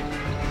 projects?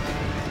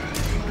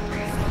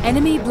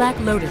 Enemy Black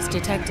Lotus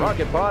detected.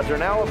 Rocket pods are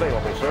now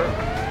available, sir.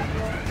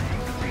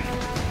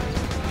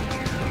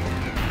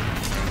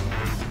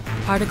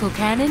 Particle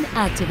cannon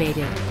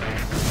activated.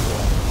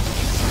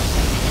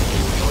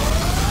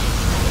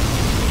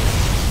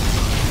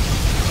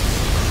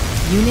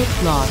 Unit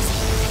lost.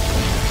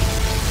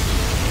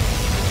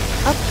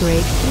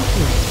 Upgrade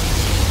complete.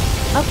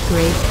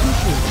 Upgrade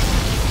complete.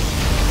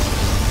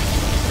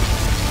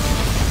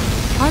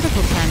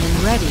 Particle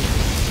cannon ready.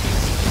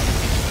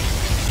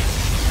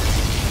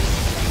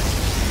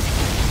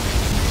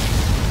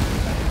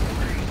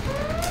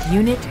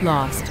 Unit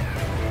lost.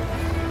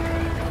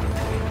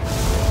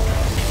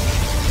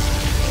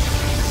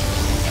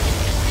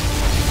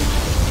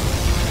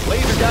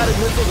 Laser-guided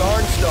missiles are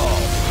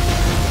installed.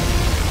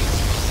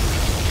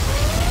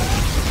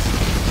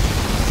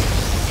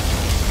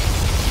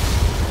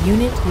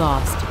 Unit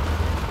lost.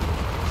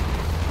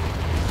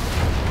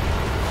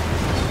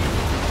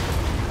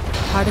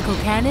 Particle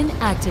cannon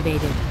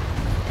activated.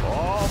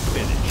 All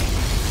finished.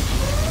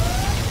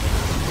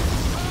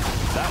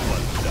 That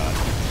one's done.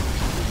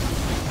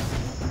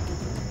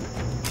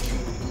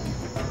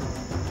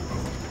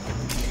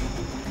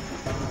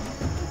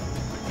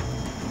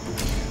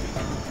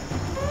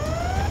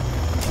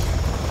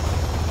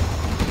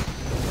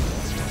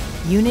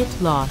 Unit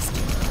lost.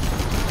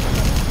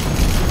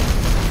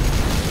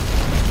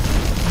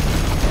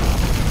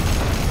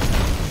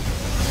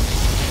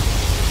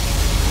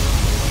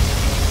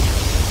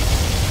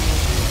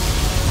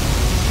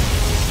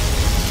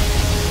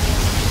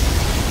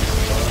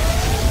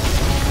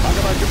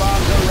 Bunker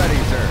bombs are ready,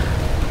 sir.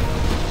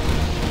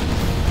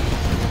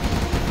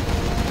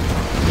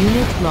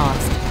 Unit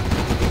lost.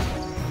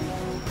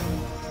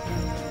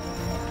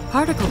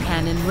 Particle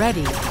cannon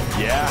ready.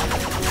 Yeah.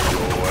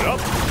 Going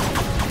up.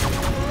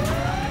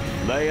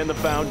 Laying the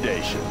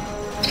foundation.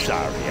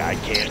 Sorry, I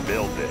can't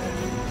build it.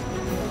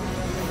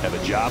 Have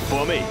a job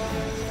for me?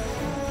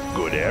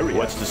 Good area.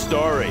 What's the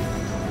story?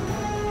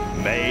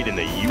 Made in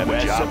the US. Have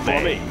a job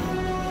for me?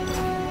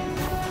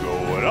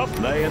 Going up.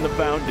 Laying the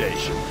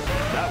foundation.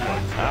 That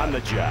one's on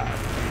the job.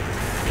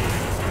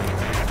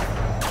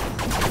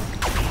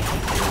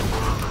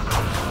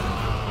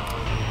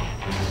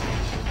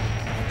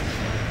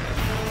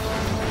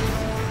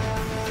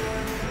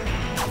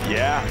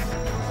 Yeah.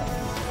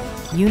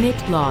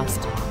 Unit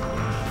lost.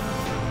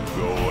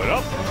 Going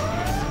up.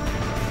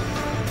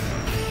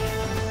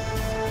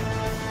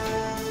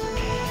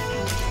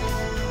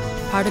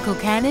 Particle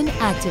cannon Run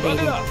it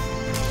activated. up.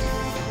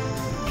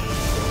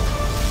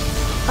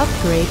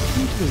 Upgrade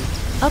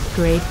complete.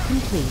 Upgrade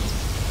complete.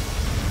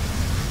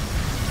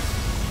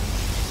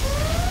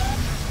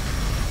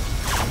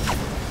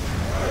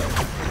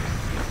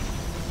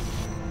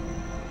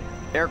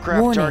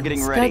 Aircraft Warning,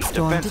 targeting ready. Scud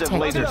storm Defensive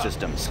laser detected.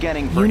 system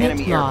scanning for Unit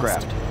enemy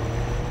lost. aircraft.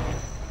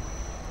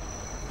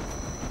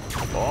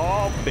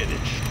 All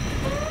finished.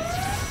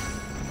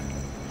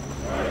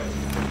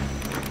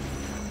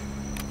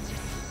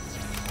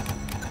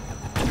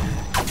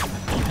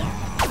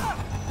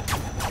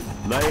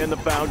 Laying the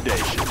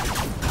foundation.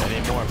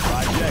 Any more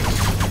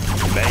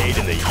projects? Made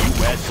in the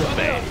U.S. of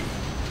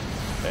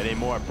A. Any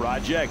more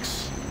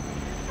projects?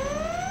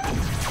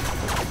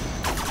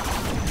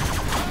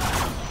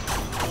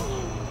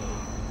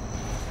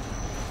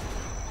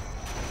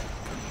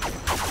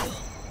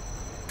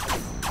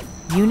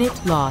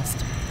 Unit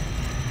lost.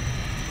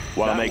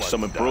 Want to make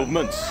some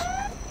improvements?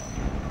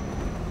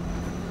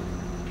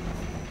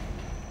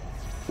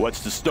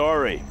 What's the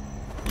story?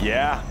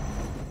 Yeah?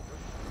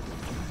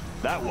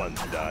 That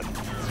one's done.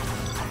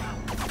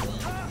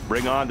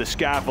 Bring on the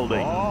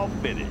scaffolding. All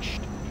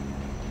finished.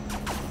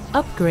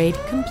 Upgrade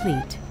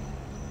complete.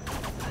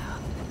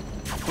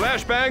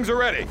 Flashbangs are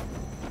ready.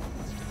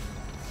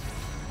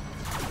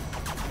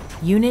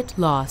 Unit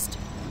lost.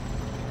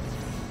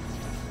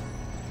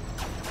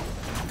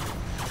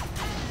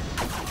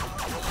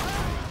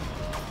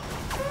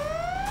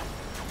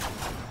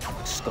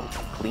 Scope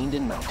cleaned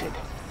and mounted.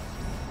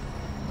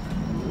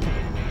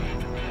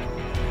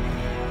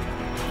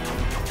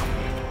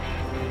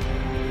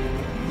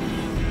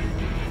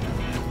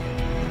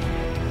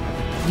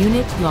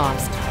 Unit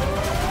lost.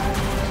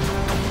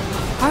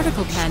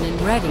 Particle cannon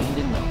ready. Cleaned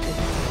and mounted.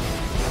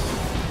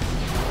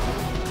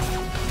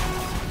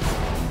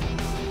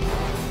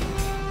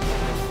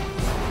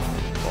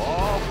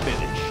 All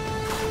finished.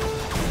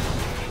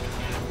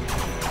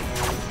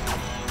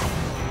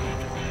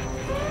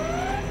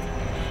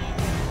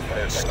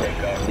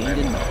 Cleaned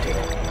and mounted.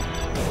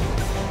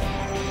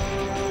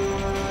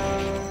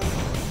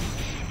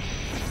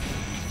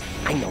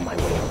 I know my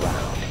way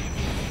around.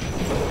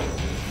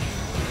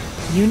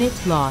 Unit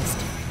lost.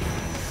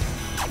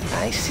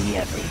 I see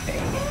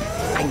everything.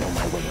 I know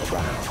my way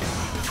around.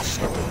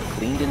 Scope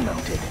cleaned and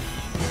mounted.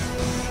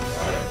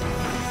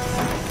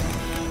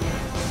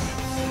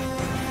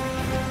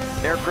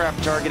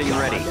 Aircraft targeting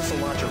ready.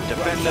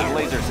 Defensive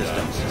laser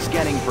systems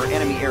scanning for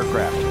enemy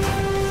aircraft.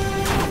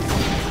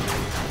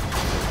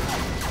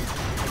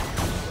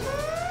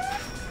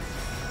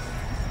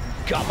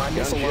 Got my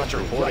missile launcher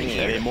right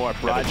here. Any more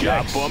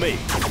projects for me?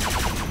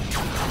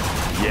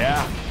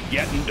 Yeah?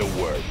 Getting to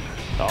work.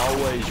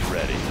 Always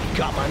ready.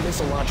 Got my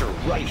missile launcher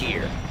right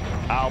here.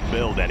 I'll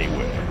build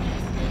anywhere.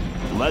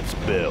 Let's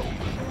build.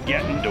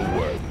 Getting to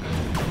work.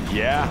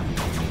 Yeah?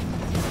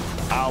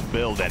 I'll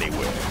build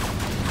anywhere.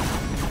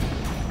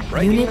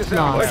 Breaking Unit the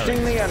sound lost.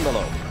 Pushing the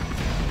envelope.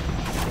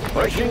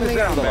 Pushing the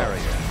sound barrier.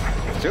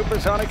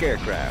 Supersonic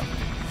aircraft.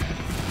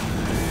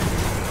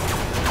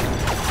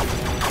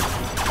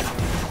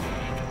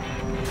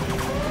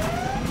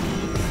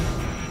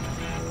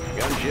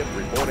 Gunship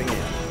reporting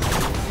in.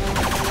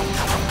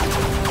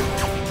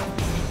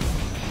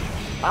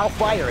 I'll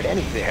fire at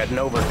anything heading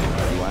over.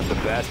 You want the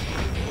best?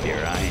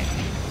 Here I am.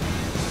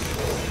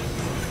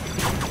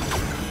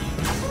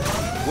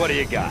 What do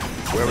you got?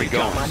 Where we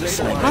Got my going?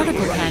 missile launcher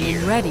Particle right cannon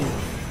here. ready.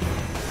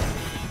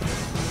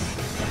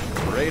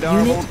 Radar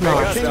Unit won't pick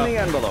lost. us up. The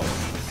envelope.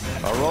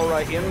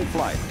 Aurora in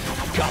flight.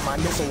 Got my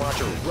missile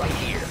launcher right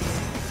here.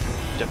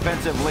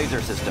 Defensive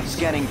laser system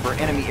scanning for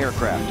enemy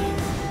aircraft.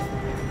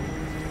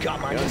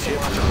 Got my missile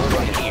launcher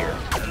right here.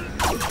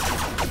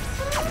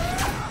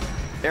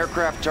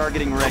 Aircraft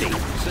targeting ready.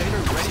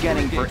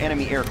 Scanning for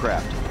enemy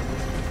aircraft.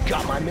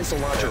 Got my missile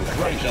launcher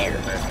right here.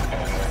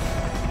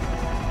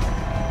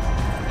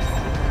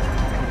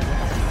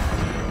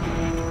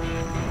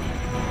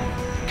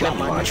 Got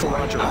my missile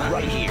launcher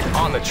right here.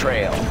 On the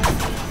trail.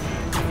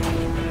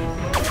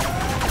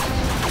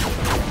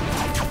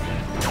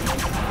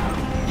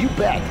 You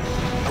bet.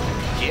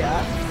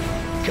 Yeah.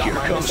 Got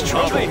my missile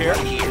launcher right here.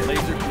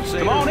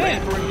 Come on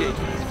in.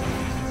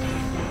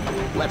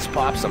 Let's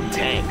pop some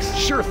tanks.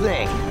 Sure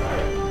thing.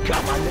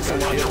 Got my missile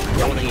launcher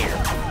right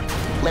here.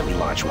 Let me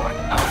launch one.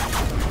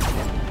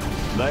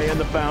 Laying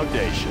the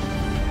foundation.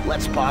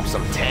 Let's pop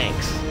some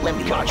tanks. Let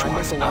me launch my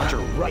missile launcher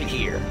right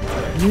here.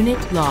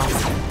 Unit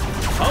lost.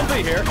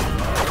 Humvee here.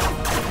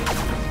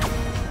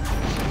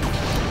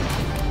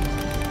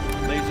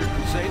 Laser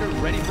Crusader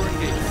ready for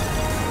engagement.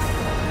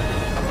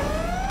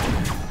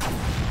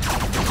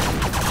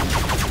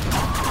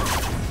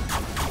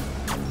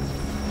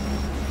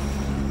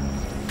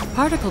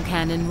 Particle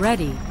cannon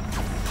ready.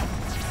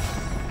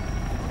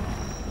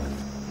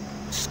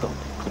 Scope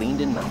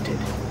cleaned and mounted.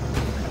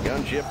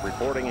 Gunship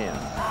reporting in.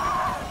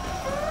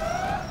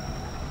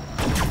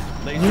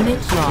 Laser Unit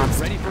Crusader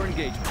lost. ready for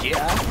engagement.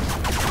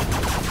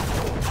 Yeah.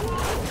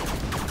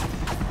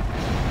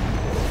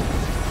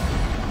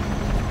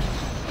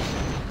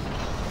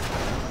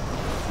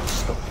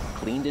 Scope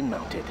cleaned and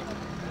mounted.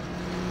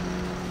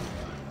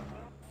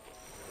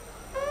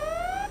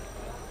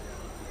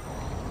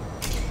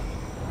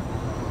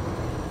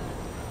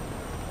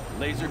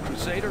 Laser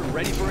Crusader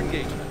ready for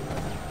engagement.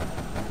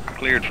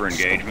 Cleared for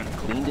engagement.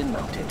 Cleaned and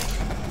mounted.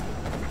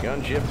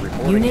 Gunship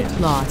reporting Unit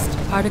in. lost.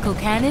 Particle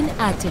cannon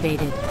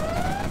activated.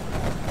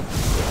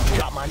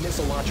 Got my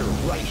missile launcher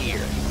right here.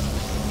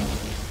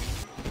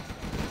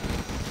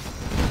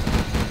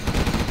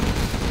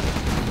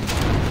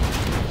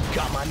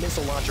 Got my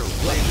missile launcher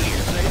right here.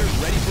 Crusader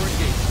ready for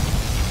engagement.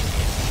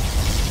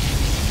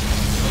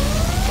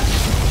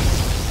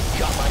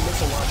 Got my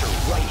missile launcher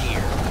right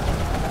here.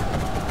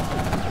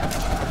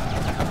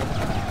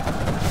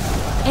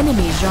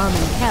 Enemy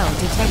Jarman Kell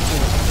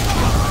detected.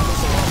 Got my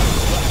missile launcher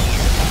right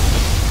here.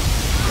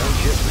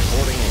 Gunship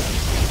reporting in.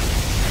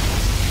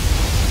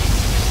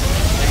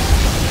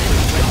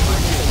 Got my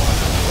missile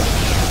launcher right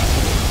here.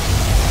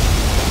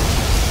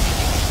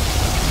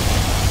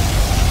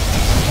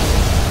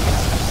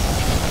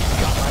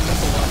 Got my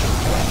missile launcher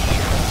right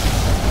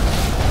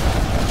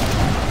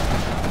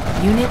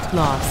here. Unit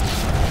lost.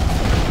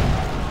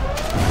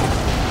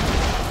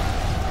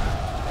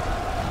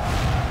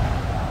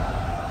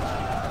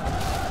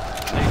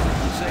 Laser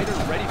Crusader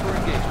ready for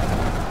engagement.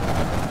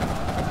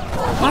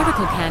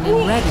 Particle cannon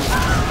ready.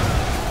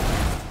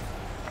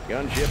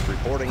 Gunship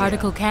reporting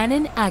Particle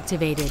cannon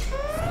activated.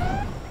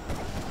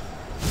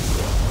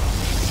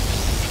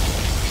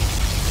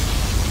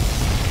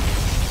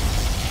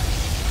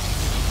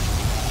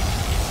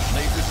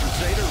 Laser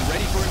Crusader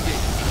ready for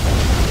engagement.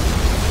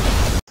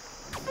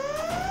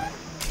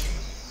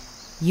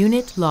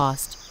 Unit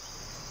lost.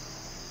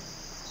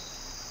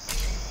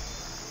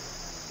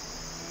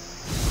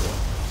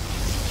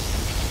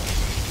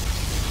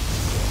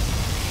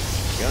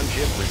 in.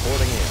 Gunship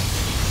reporting in.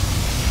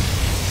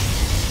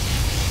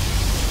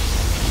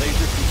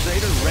 Laser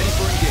Crusader ready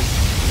for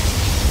engagement.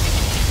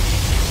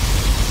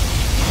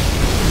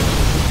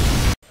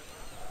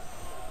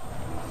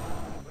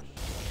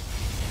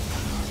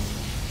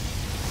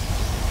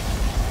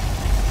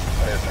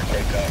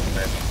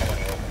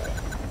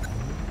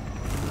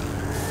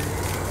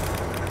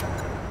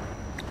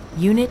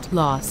 Unit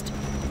lost.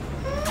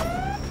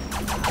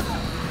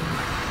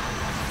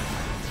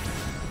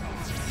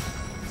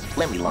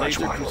 Let me launch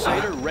Laser one.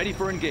 Crusader ready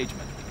for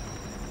engagement.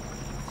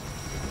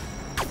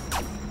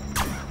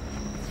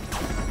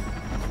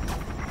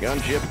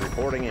 Gunship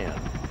reporting in.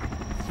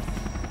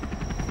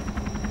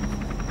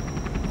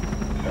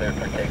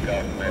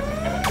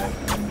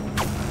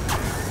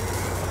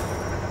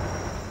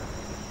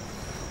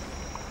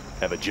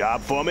 Have a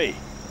job for me?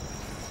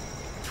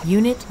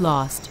 Unit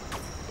lost.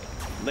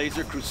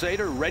 Laser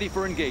Crusader ready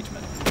for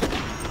engagement.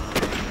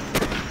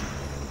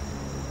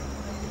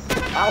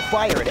 I'll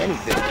fire at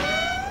anything.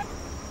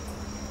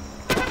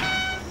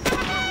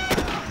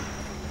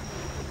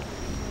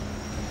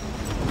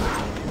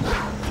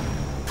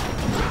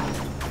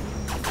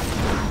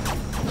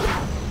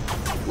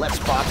 Let's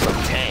pop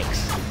some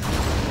tanks.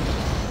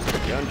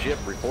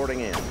 Gunship reporting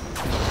in.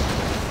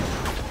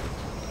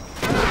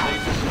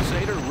 Laser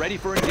Crusader ready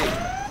for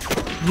engagement.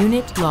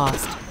 Unit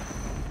lost.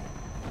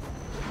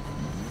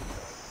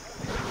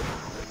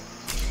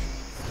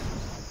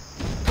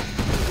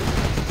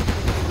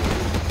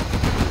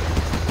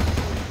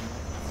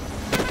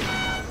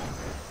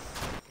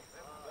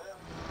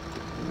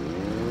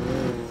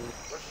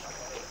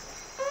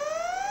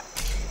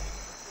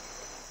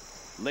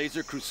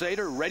 Laser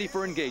Crusader ready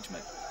for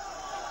engagement.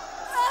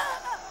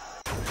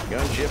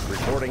 Gunship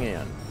reporting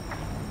in.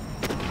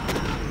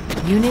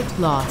 Unit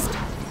lost.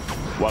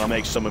 Want to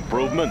make some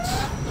improvements?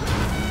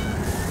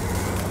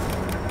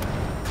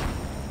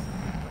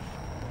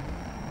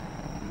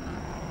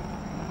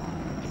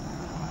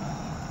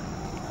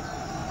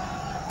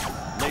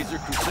 Laser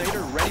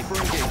Crusader ready for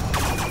engagement.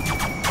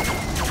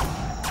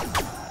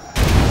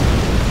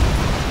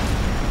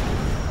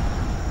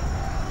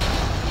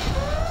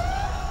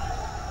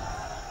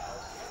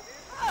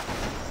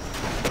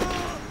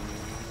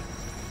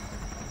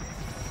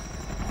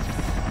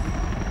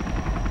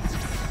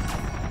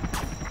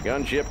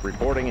 Gunship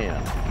reporting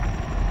in.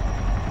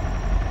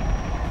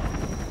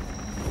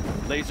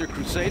 Laser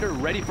Crusader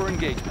ready for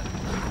engagement.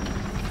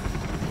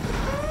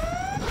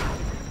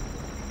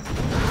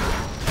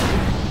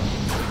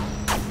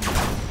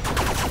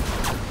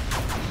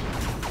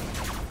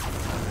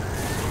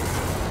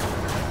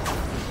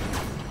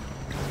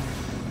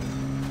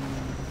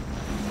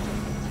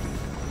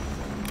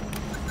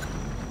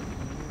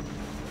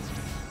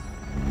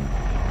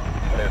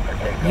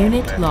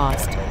 Unit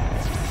lost.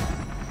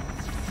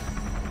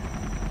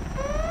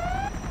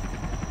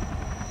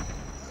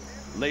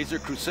 Laser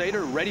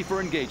Crusader ready for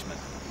engagement.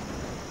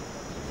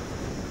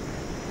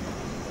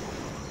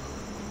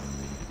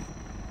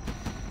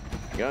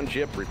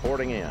 Gunship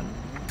reporting in.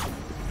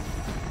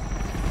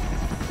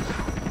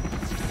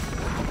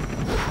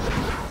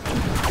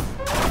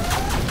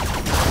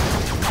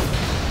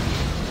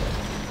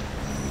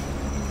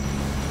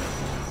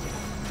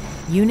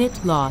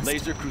 Unit lost.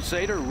 Laser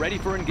Crusader ready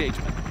for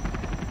engagement.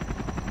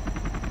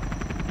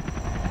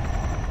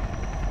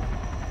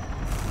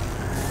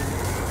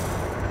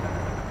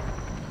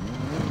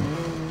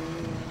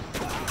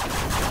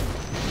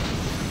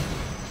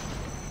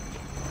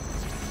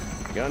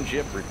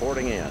 Gunship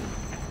reporting in.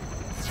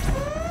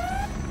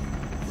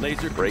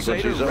 Laser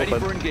Crusader Frequencies ready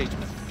open. for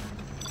engagement.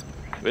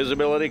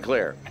 Visibility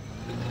clear.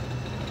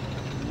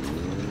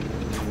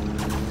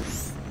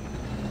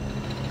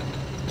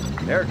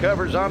 Air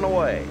cover's on the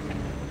way.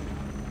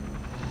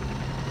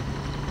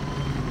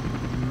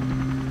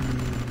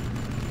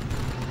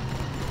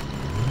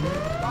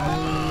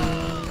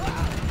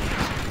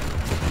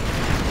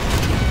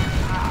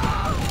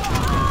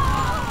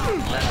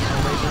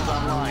 Lasers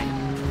online.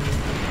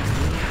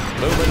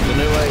 Moving to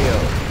new AO.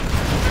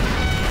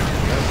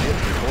 Gunship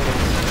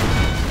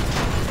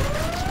reporting.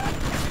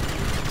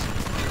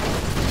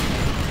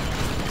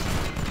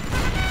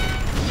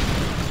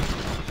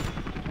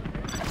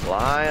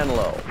 Flying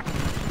low.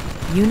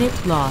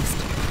 Unit lost.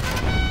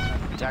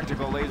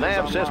 Tactical lasers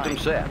Nav online. system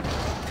set.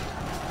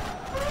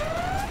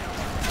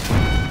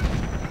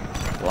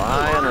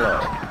 Flying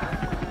low.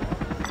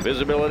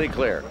 Visibility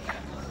clear.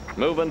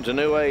 Moving to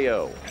new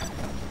AO.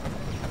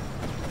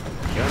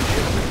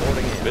 Gunship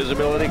reporting in.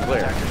 Visibility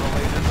clear. Tactical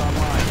lasers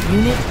online.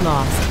 Unit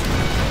lost.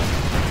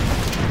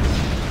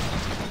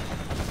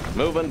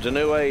 Moving to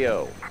new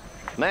AO.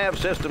 Nav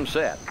system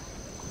set.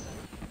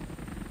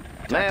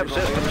 Nav Tactical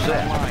system lasers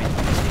set. online.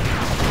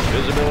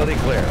 Visibility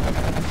clear.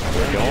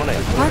 We're going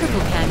in. Particle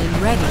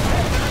cannon ready.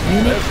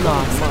 Unit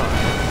lost.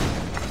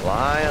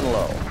 Flying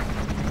low.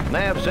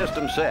 Nav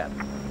system set.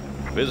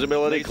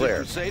 Visibility Laser clear.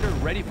 Crusader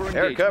ready for Air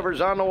engagement.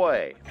 cover's on the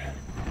way.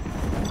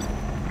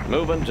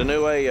 Moving to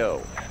new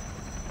AO.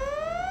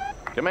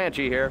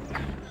 Comanche here.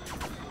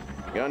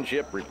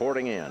 Gunship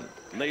reporting in.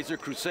 Laser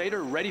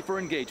Crusader ready for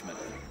engagement.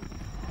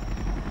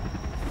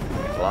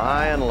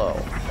 Flying low.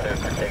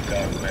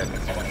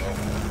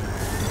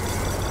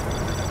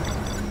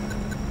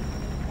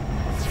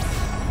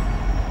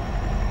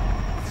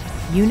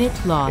 Unit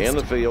lost. In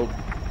the field.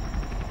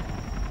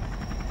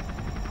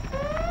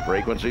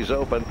 Frequencies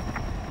open.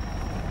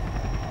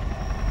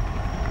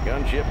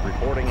 Gunship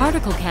reporting in.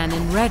 Particle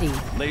cannon ready.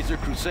 Laser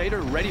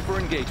Crusader ready for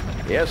engagement.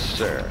 Yes,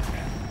 sir.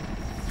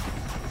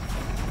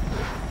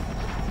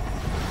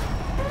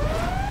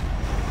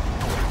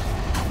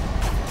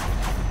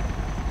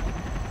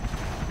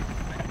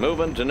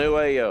 Moving to new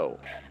AO.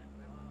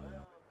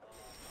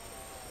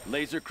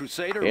 Laser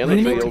Crusader In the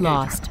ready for Unit field. engagement.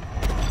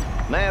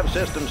 lost. Nav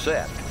system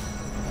set.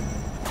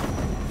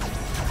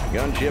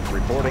 Gunship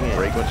reporting in.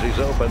 Frequencies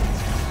open.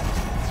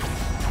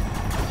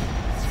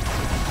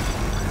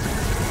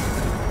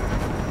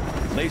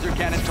 Laser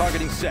cannon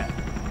targeting set.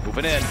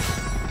 Moving in.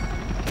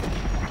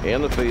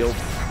 In the field.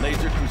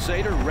 Laser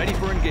Crusader ready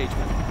for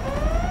engagement.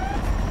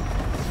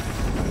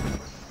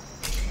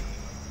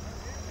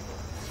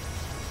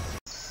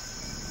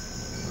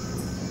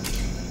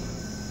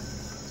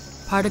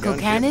 Particle Gunship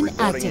cannon reporting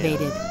in.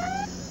 activated.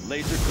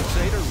 Laser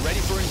Crusader ready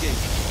for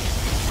engagement.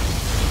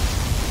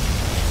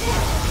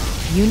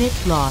 Unit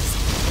lost.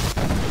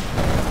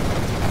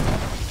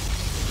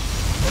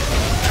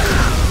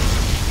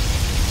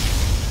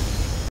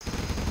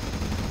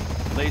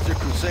 Laser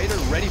Crusader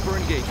ready for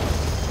engagement.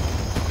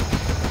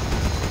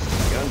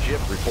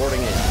 Gunship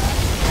reporting in.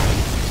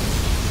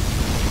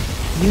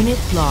 Unit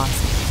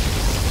lost.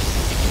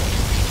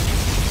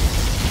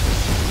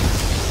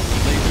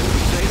 Laser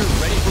Crusader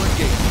ready for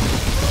engagement.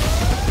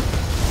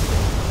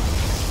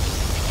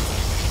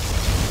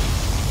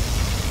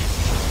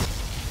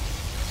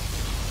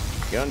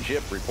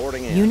 Gunship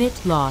reporting in.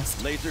 Unit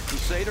lost. Laser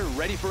Crusader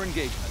ready for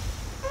engagement.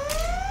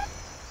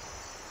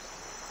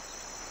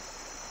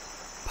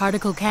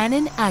 Particle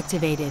cannon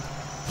activated.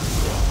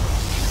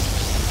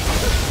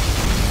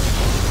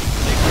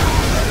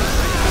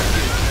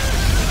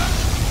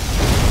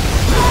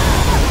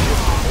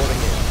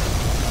 Reporting in.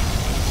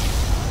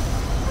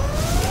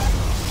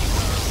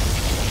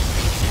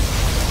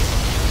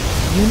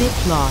 Unit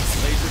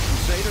lost. Laser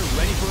Crusader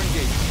ready for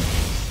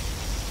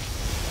engagement.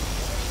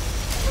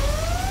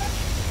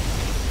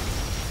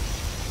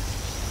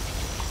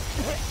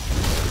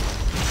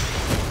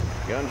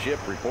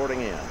 Gunship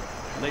reporting in.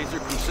 Laser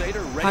Crusader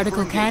ready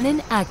Particle for engagement.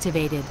 cannon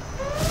activated.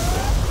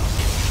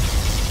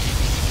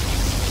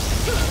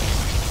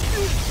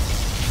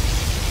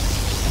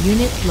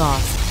 Unit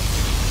lost.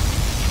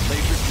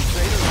 Laser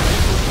Crusader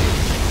ready for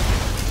engagement.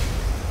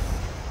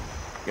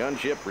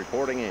 Gunship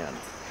reporting in.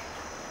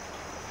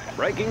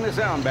 Breaking the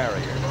sound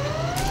barrier.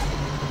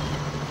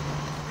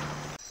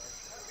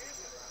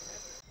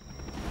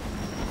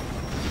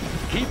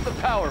 Keep the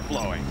power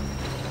flowing.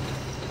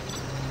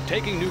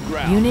 Taking new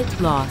ground.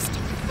 Unit lost.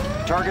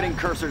 Targeting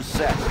cursors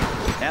set.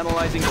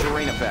 Analyzing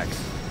terrain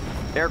effects.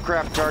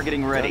 Aircraft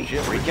targeting ready.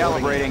 Gunship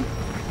Recalibrating.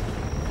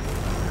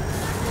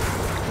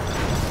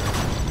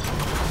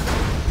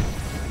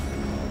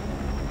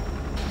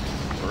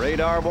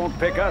 Radar won't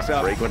pick us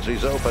up.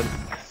 Frequencies open.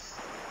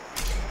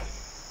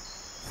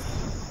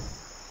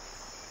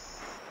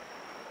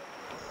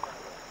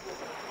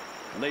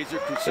 Laser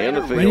In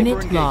Crusader the field. ready for Unit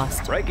engagement.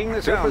 lost. Breaking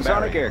the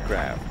Supersonic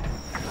aircraft.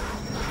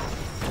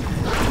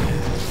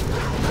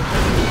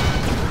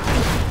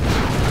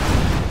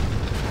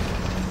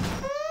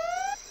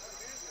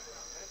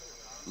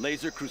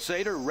 Laser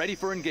Crusader ready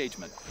for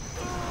engagement.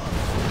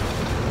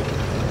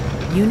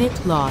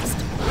 Unit lost.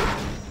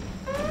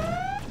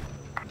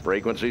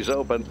 Frequency's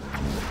open.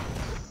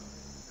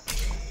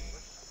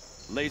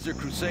 Laser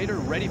Crusader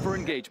ready for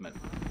engagement.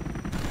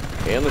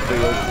 In the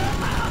field.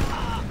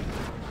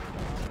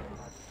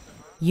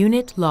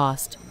 Unit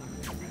lost.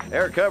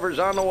 Air cover's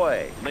on the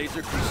way.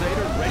 Laser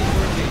Crusader ready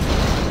for engagement.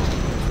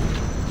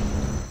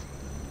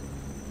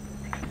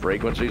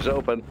 Frequency's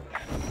open.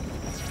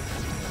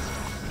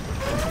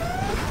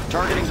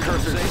 Targeting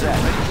cursor set.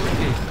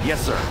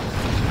 Yes, sir.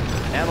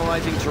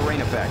 Analyzing terrain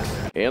effects.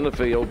 In the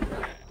field.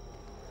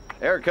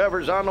 Air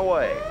cover's on the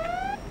way.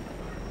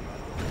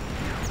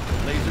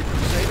 Laser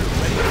Crusader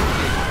ready for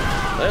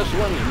engagement. This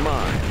one's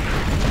mine.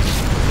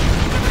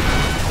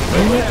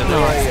 Unit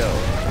lost. AO.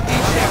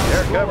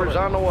 Air cover's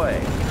on the way.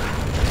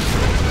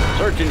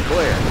 Search and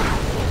clear.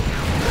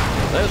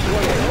 This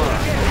one's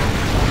mine.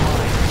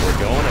 We're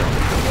going in.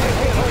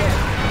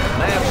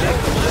 Nav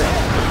system set.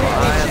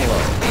 High and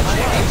low.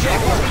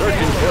 Search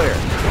and clear.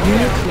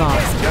 Unit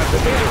lost. Got the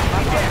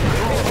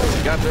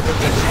position. Got the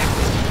position.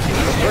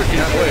 Search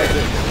and clear.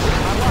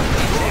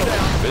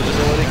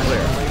 Visibility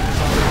clear.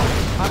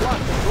 I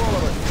lost control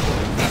of it.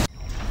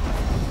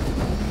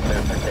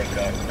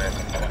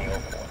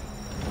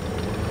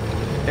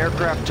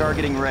 Aircraft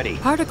targeting ready.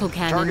 Particle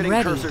cannon Targeting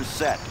ready. cursor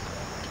set.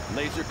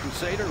 Laser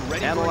Crusader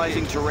ready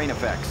Analyzing for terrain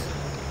effects.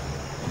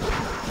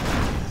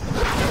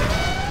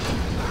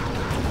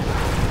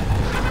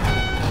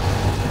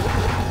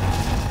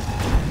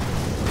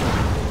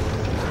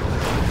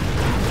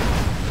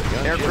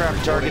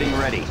 Aircraft targeting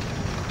ready.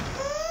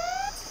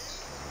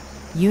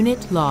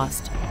 Unit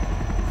lost.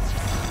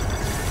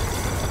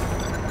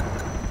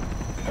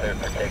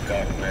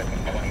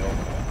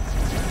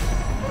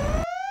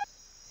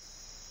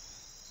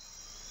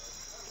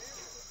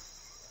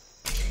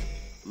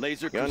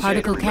 Laser Gun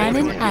Particle ready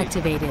cannon for engagement.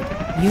 activated.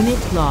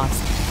 Unit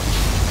lost.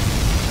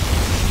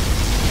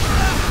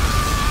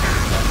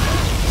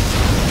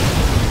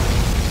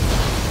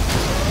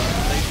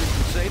 Laser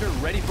Crusader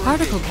ready for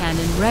Particle engagement.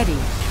 cannon ready.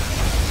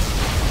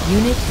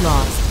 Unit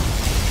lost.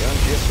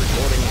 Gunship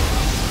reporting in.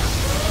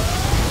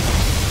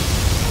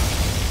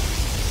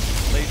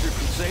 Laser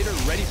Crusader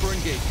ready for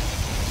engagement.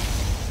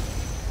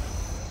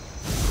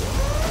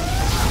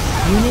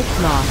 Unit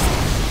lost.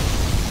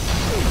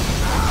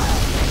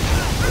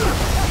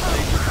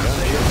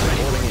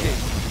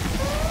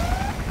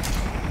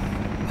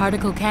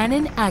 Particle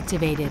cannon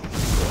activated.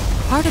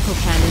 Particle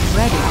cannon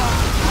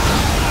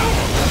ready.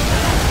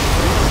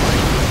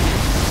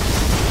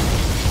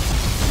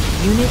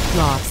 Unit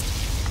lost.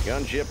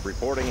 Gunship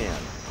reporting in.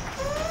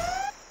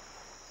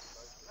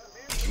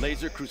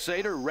 Laser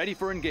Crusader ready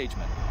for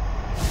engagement.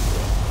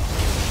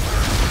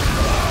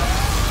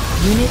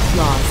 Unit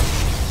lost.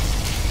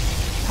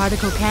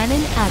 Particle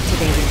cannon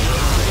activated.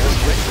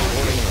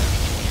 Reporting in.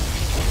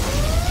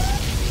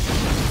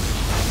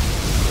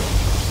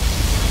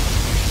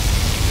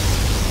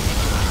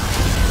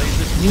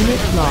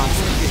 Unit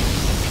lost.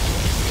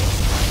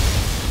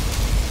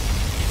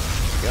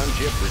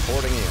 Gunship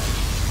reporting in.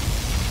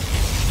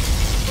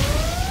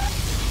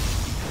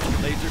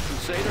 Laser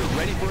Crusader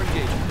ready for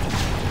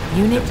engagement.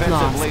 Unit Defensive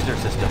lost. laser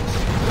systems.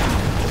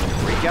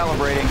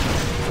 Recalibrating.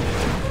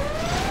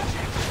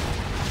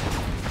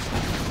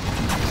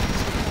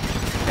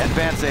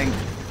 Advancing.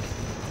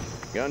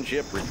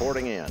 Gunship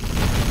reporting in.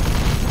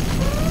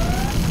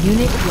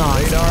 Unit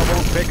lost. Radar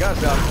won't pick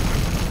us up.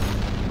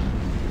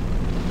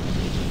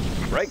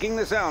 Breaking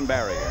the sound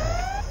barrier.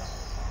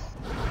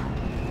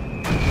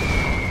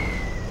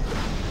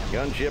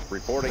 Gunship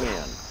reporting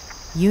in.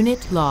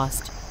 Unit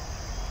lost.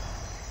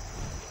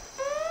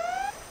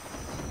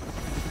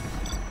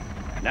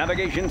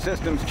 Navigation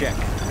systems check.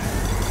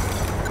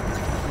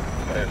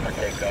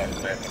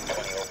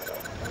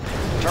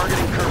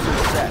 Targeting cursor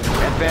set.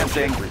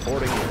 Advancing.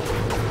 Reporting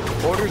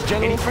in. Orders,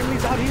 General. Any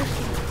friendlies out here?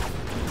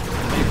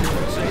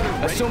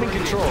 Assuming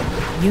control.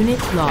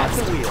 Unit At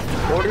lost. the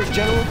wheel. Orders,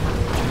 General.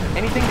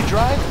 Anything to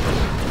drive?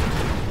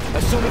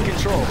 Assuming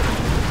control.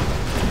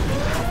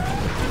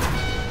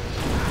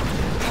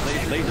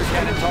 Laser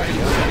cannon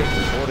targeting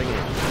ready. Reporting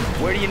in.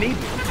 Where do you need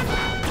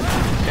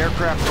me?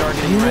 Aircraft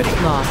targeting Unit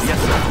ready. lost. Yes,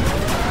 sir.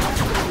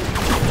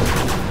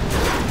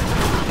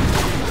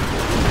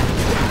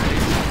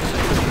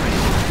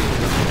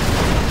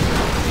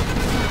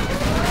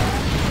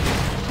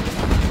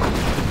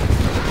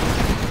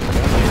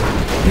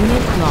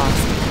 Unit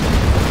lost.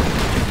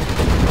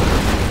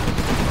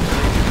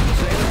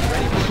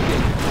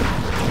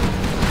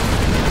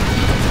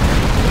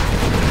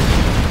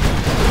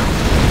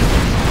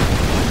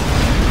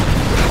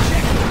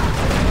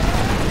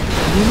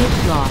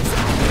 Unit lost.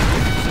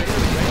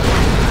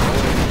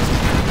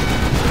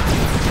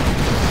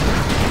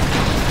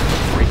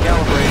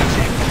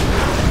 Recalibrating.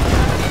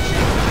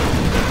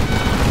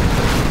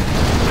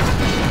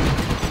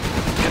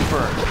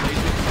 Confirmed.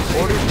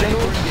 Orders,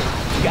 General.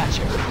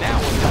 Gotcha. Now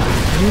we're done.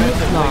 Unit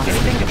lost.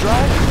 Anything to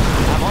drive?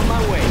 I'm on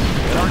my way.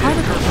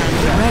 Particle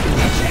cannon ready.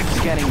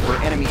 Scanning for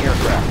enemy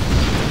aircraft.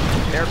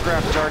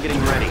 Aircraft targeting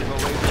ready.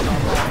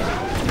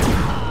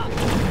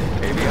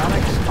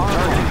 Avionics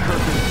Targeting online.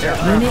 cursors set.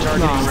 Unit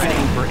Targeting lost.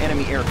 ready for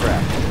enemy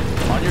aircraft.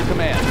 On your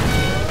command.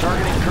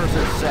 Targeting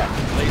cursors set.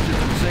 Laser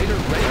Crusader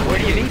ready. Where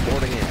do you need?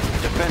 Reporting in.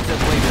 Defensive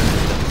laser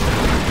systems.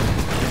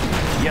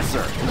 Yes,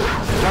 sir.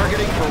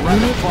 Targeting for rapid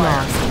Unit fire.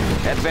 lost.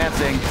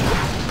 Advancing.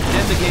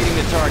 Designating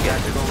the target.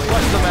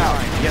 Flush them out.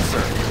 Yes,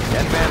 sir.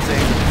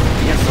 Advancing.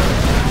 Yes, sir.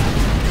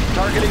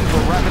 Targeting for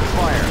rapid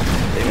fire.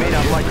 They may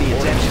not like the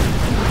attention.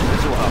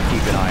 This will help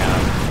keep an eye on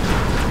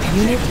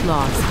them. Unit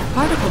lost.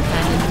 Particle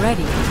cannon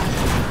ready.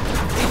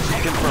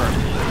 Confirmed.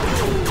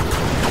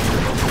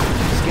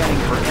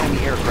 Scanning for enemy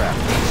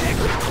aircraft.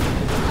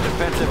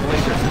 Defensive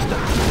laser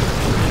systems.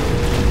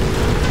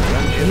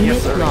 Unit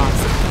Yes, sir.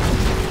 lost.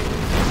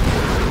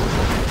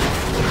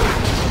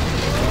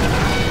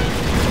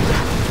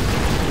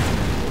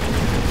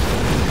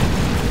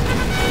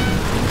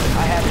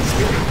 I have it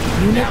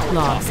skilled. Unit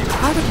lost.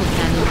 Particle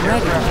cannon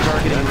ready. Aircraft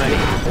targeting ready.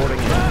 Reporting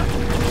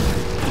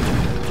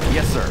in.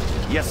 Yes, sir.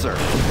 Yes, sir.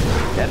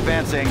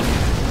 Advancing.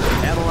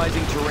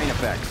 Analyzing terrain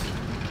effects.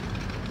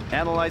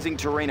 Analyzing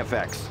terrain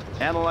effects.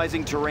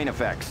 Analyzing terrain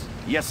effects.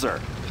 Yes, sir.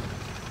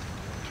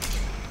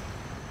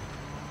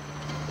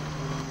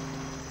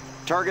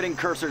 Targeting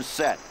cursors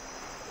set.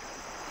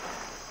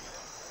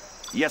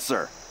 Yes,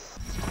 sir.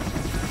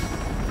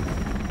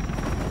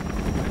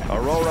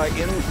 Aurora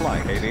in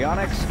flight.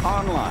 Avionics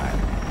online.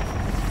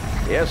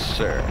 Yes,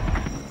 sir.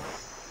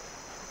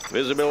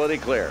 Visibility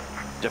clear.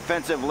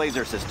 Defensive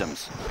laser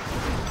systems.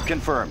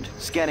 Confirmed.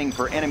 Scanning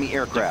for enemy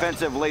aircraft.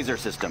 Defensive laser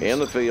systems. In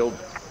the field.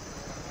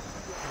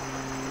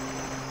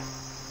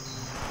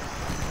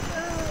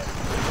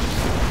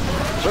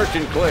 Search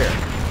and clear.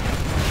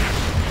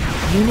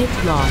 Unit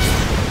lost.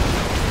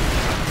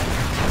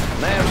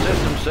 Nav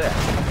system set.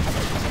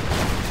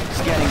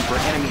 Scanning for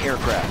enemy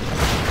aircraft.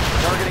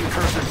 Targeting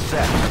cursor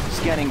set.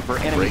 Scanning for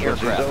enemy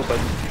Frequencies aircraft. open.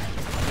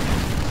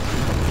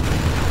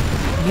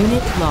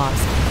 Unit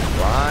lost.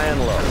 Flying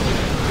low.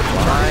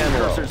 Flying Targeting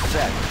low. cursor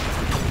set.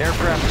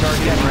 Aircraft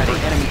targeting ready.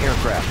 Enemy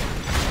aircraft.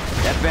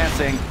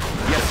 Advancing.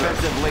 Yes,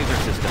 defensive laser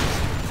systems.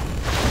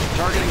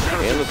 Targeting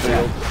cursor In the set.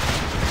 field.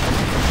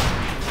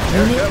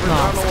 Unit Cover's on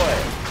lost. the way.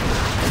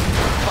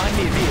 Find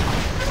me a vehicle.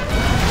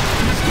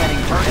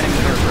 Scanning targeting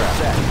aircraft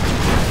set.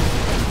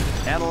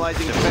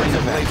 Analyzing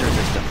defensive laser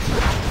systems.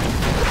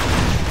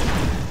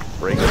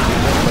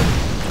 Frequencies open.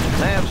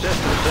 Nav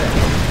system set.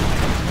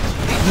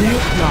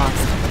 Unit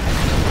lost.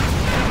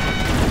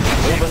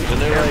 Moving to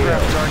new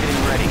Aircraft AO.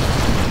 targeting ready.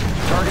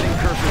 Targeting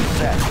cursor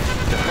set.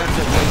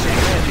 Defensive laser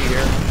Handy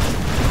here.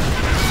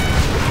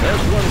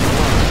 This one's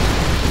flying.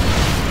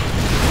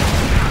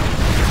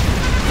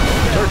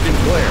 Search and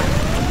clear.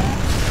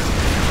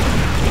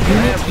 Nav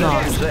Unit system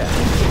lost. set.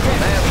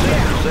 Nav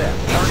system set.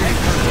 Targeting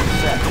cursor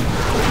set.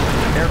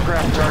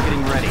 Aircraft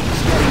targeting ready.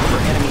 Scanning for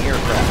enemy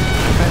aircraft.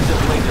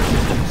 Defensive laser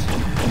systems.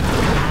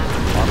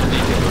 Armor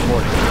detail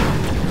reporting.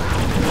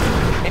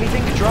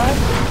 Anything to drive?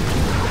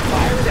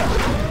 Fire it up.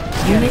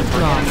 Unit For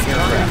lost. enemy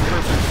aircraft.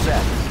 Cursor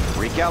set.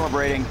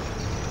 Recalibrating.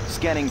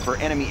 Scanning for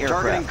enemy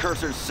aircraft. Targeting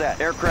cursor set.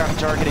 Aircraft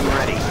targeting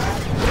ready.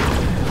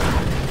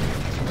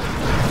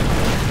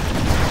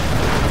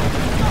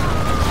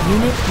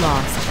 Unit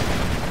lost.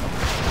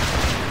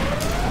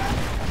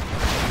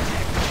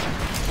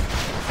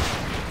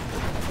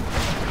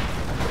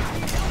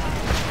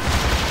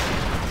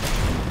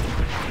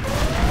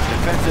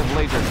 Defensive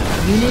laser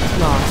systems. Unit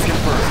lost.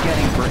 Confirm.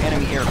 Scanning for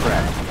enemy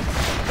aircraft.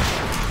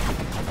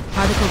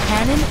 Particle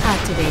cannon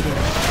activated.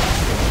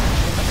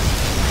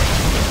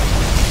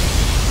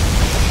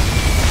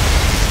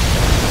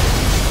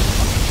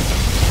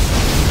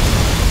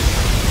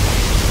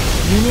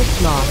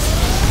 Unit lost.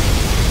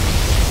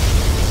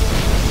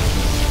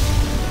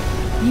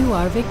 You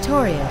are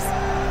victorious.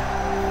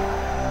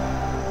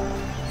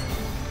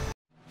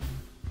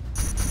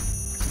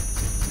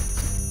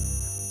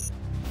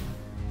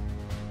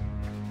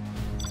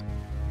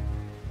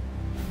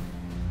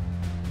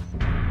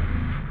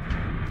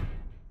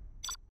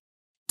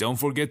 Don't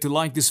forget to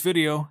like this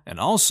video and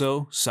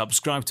also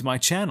subscribe to my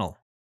channel.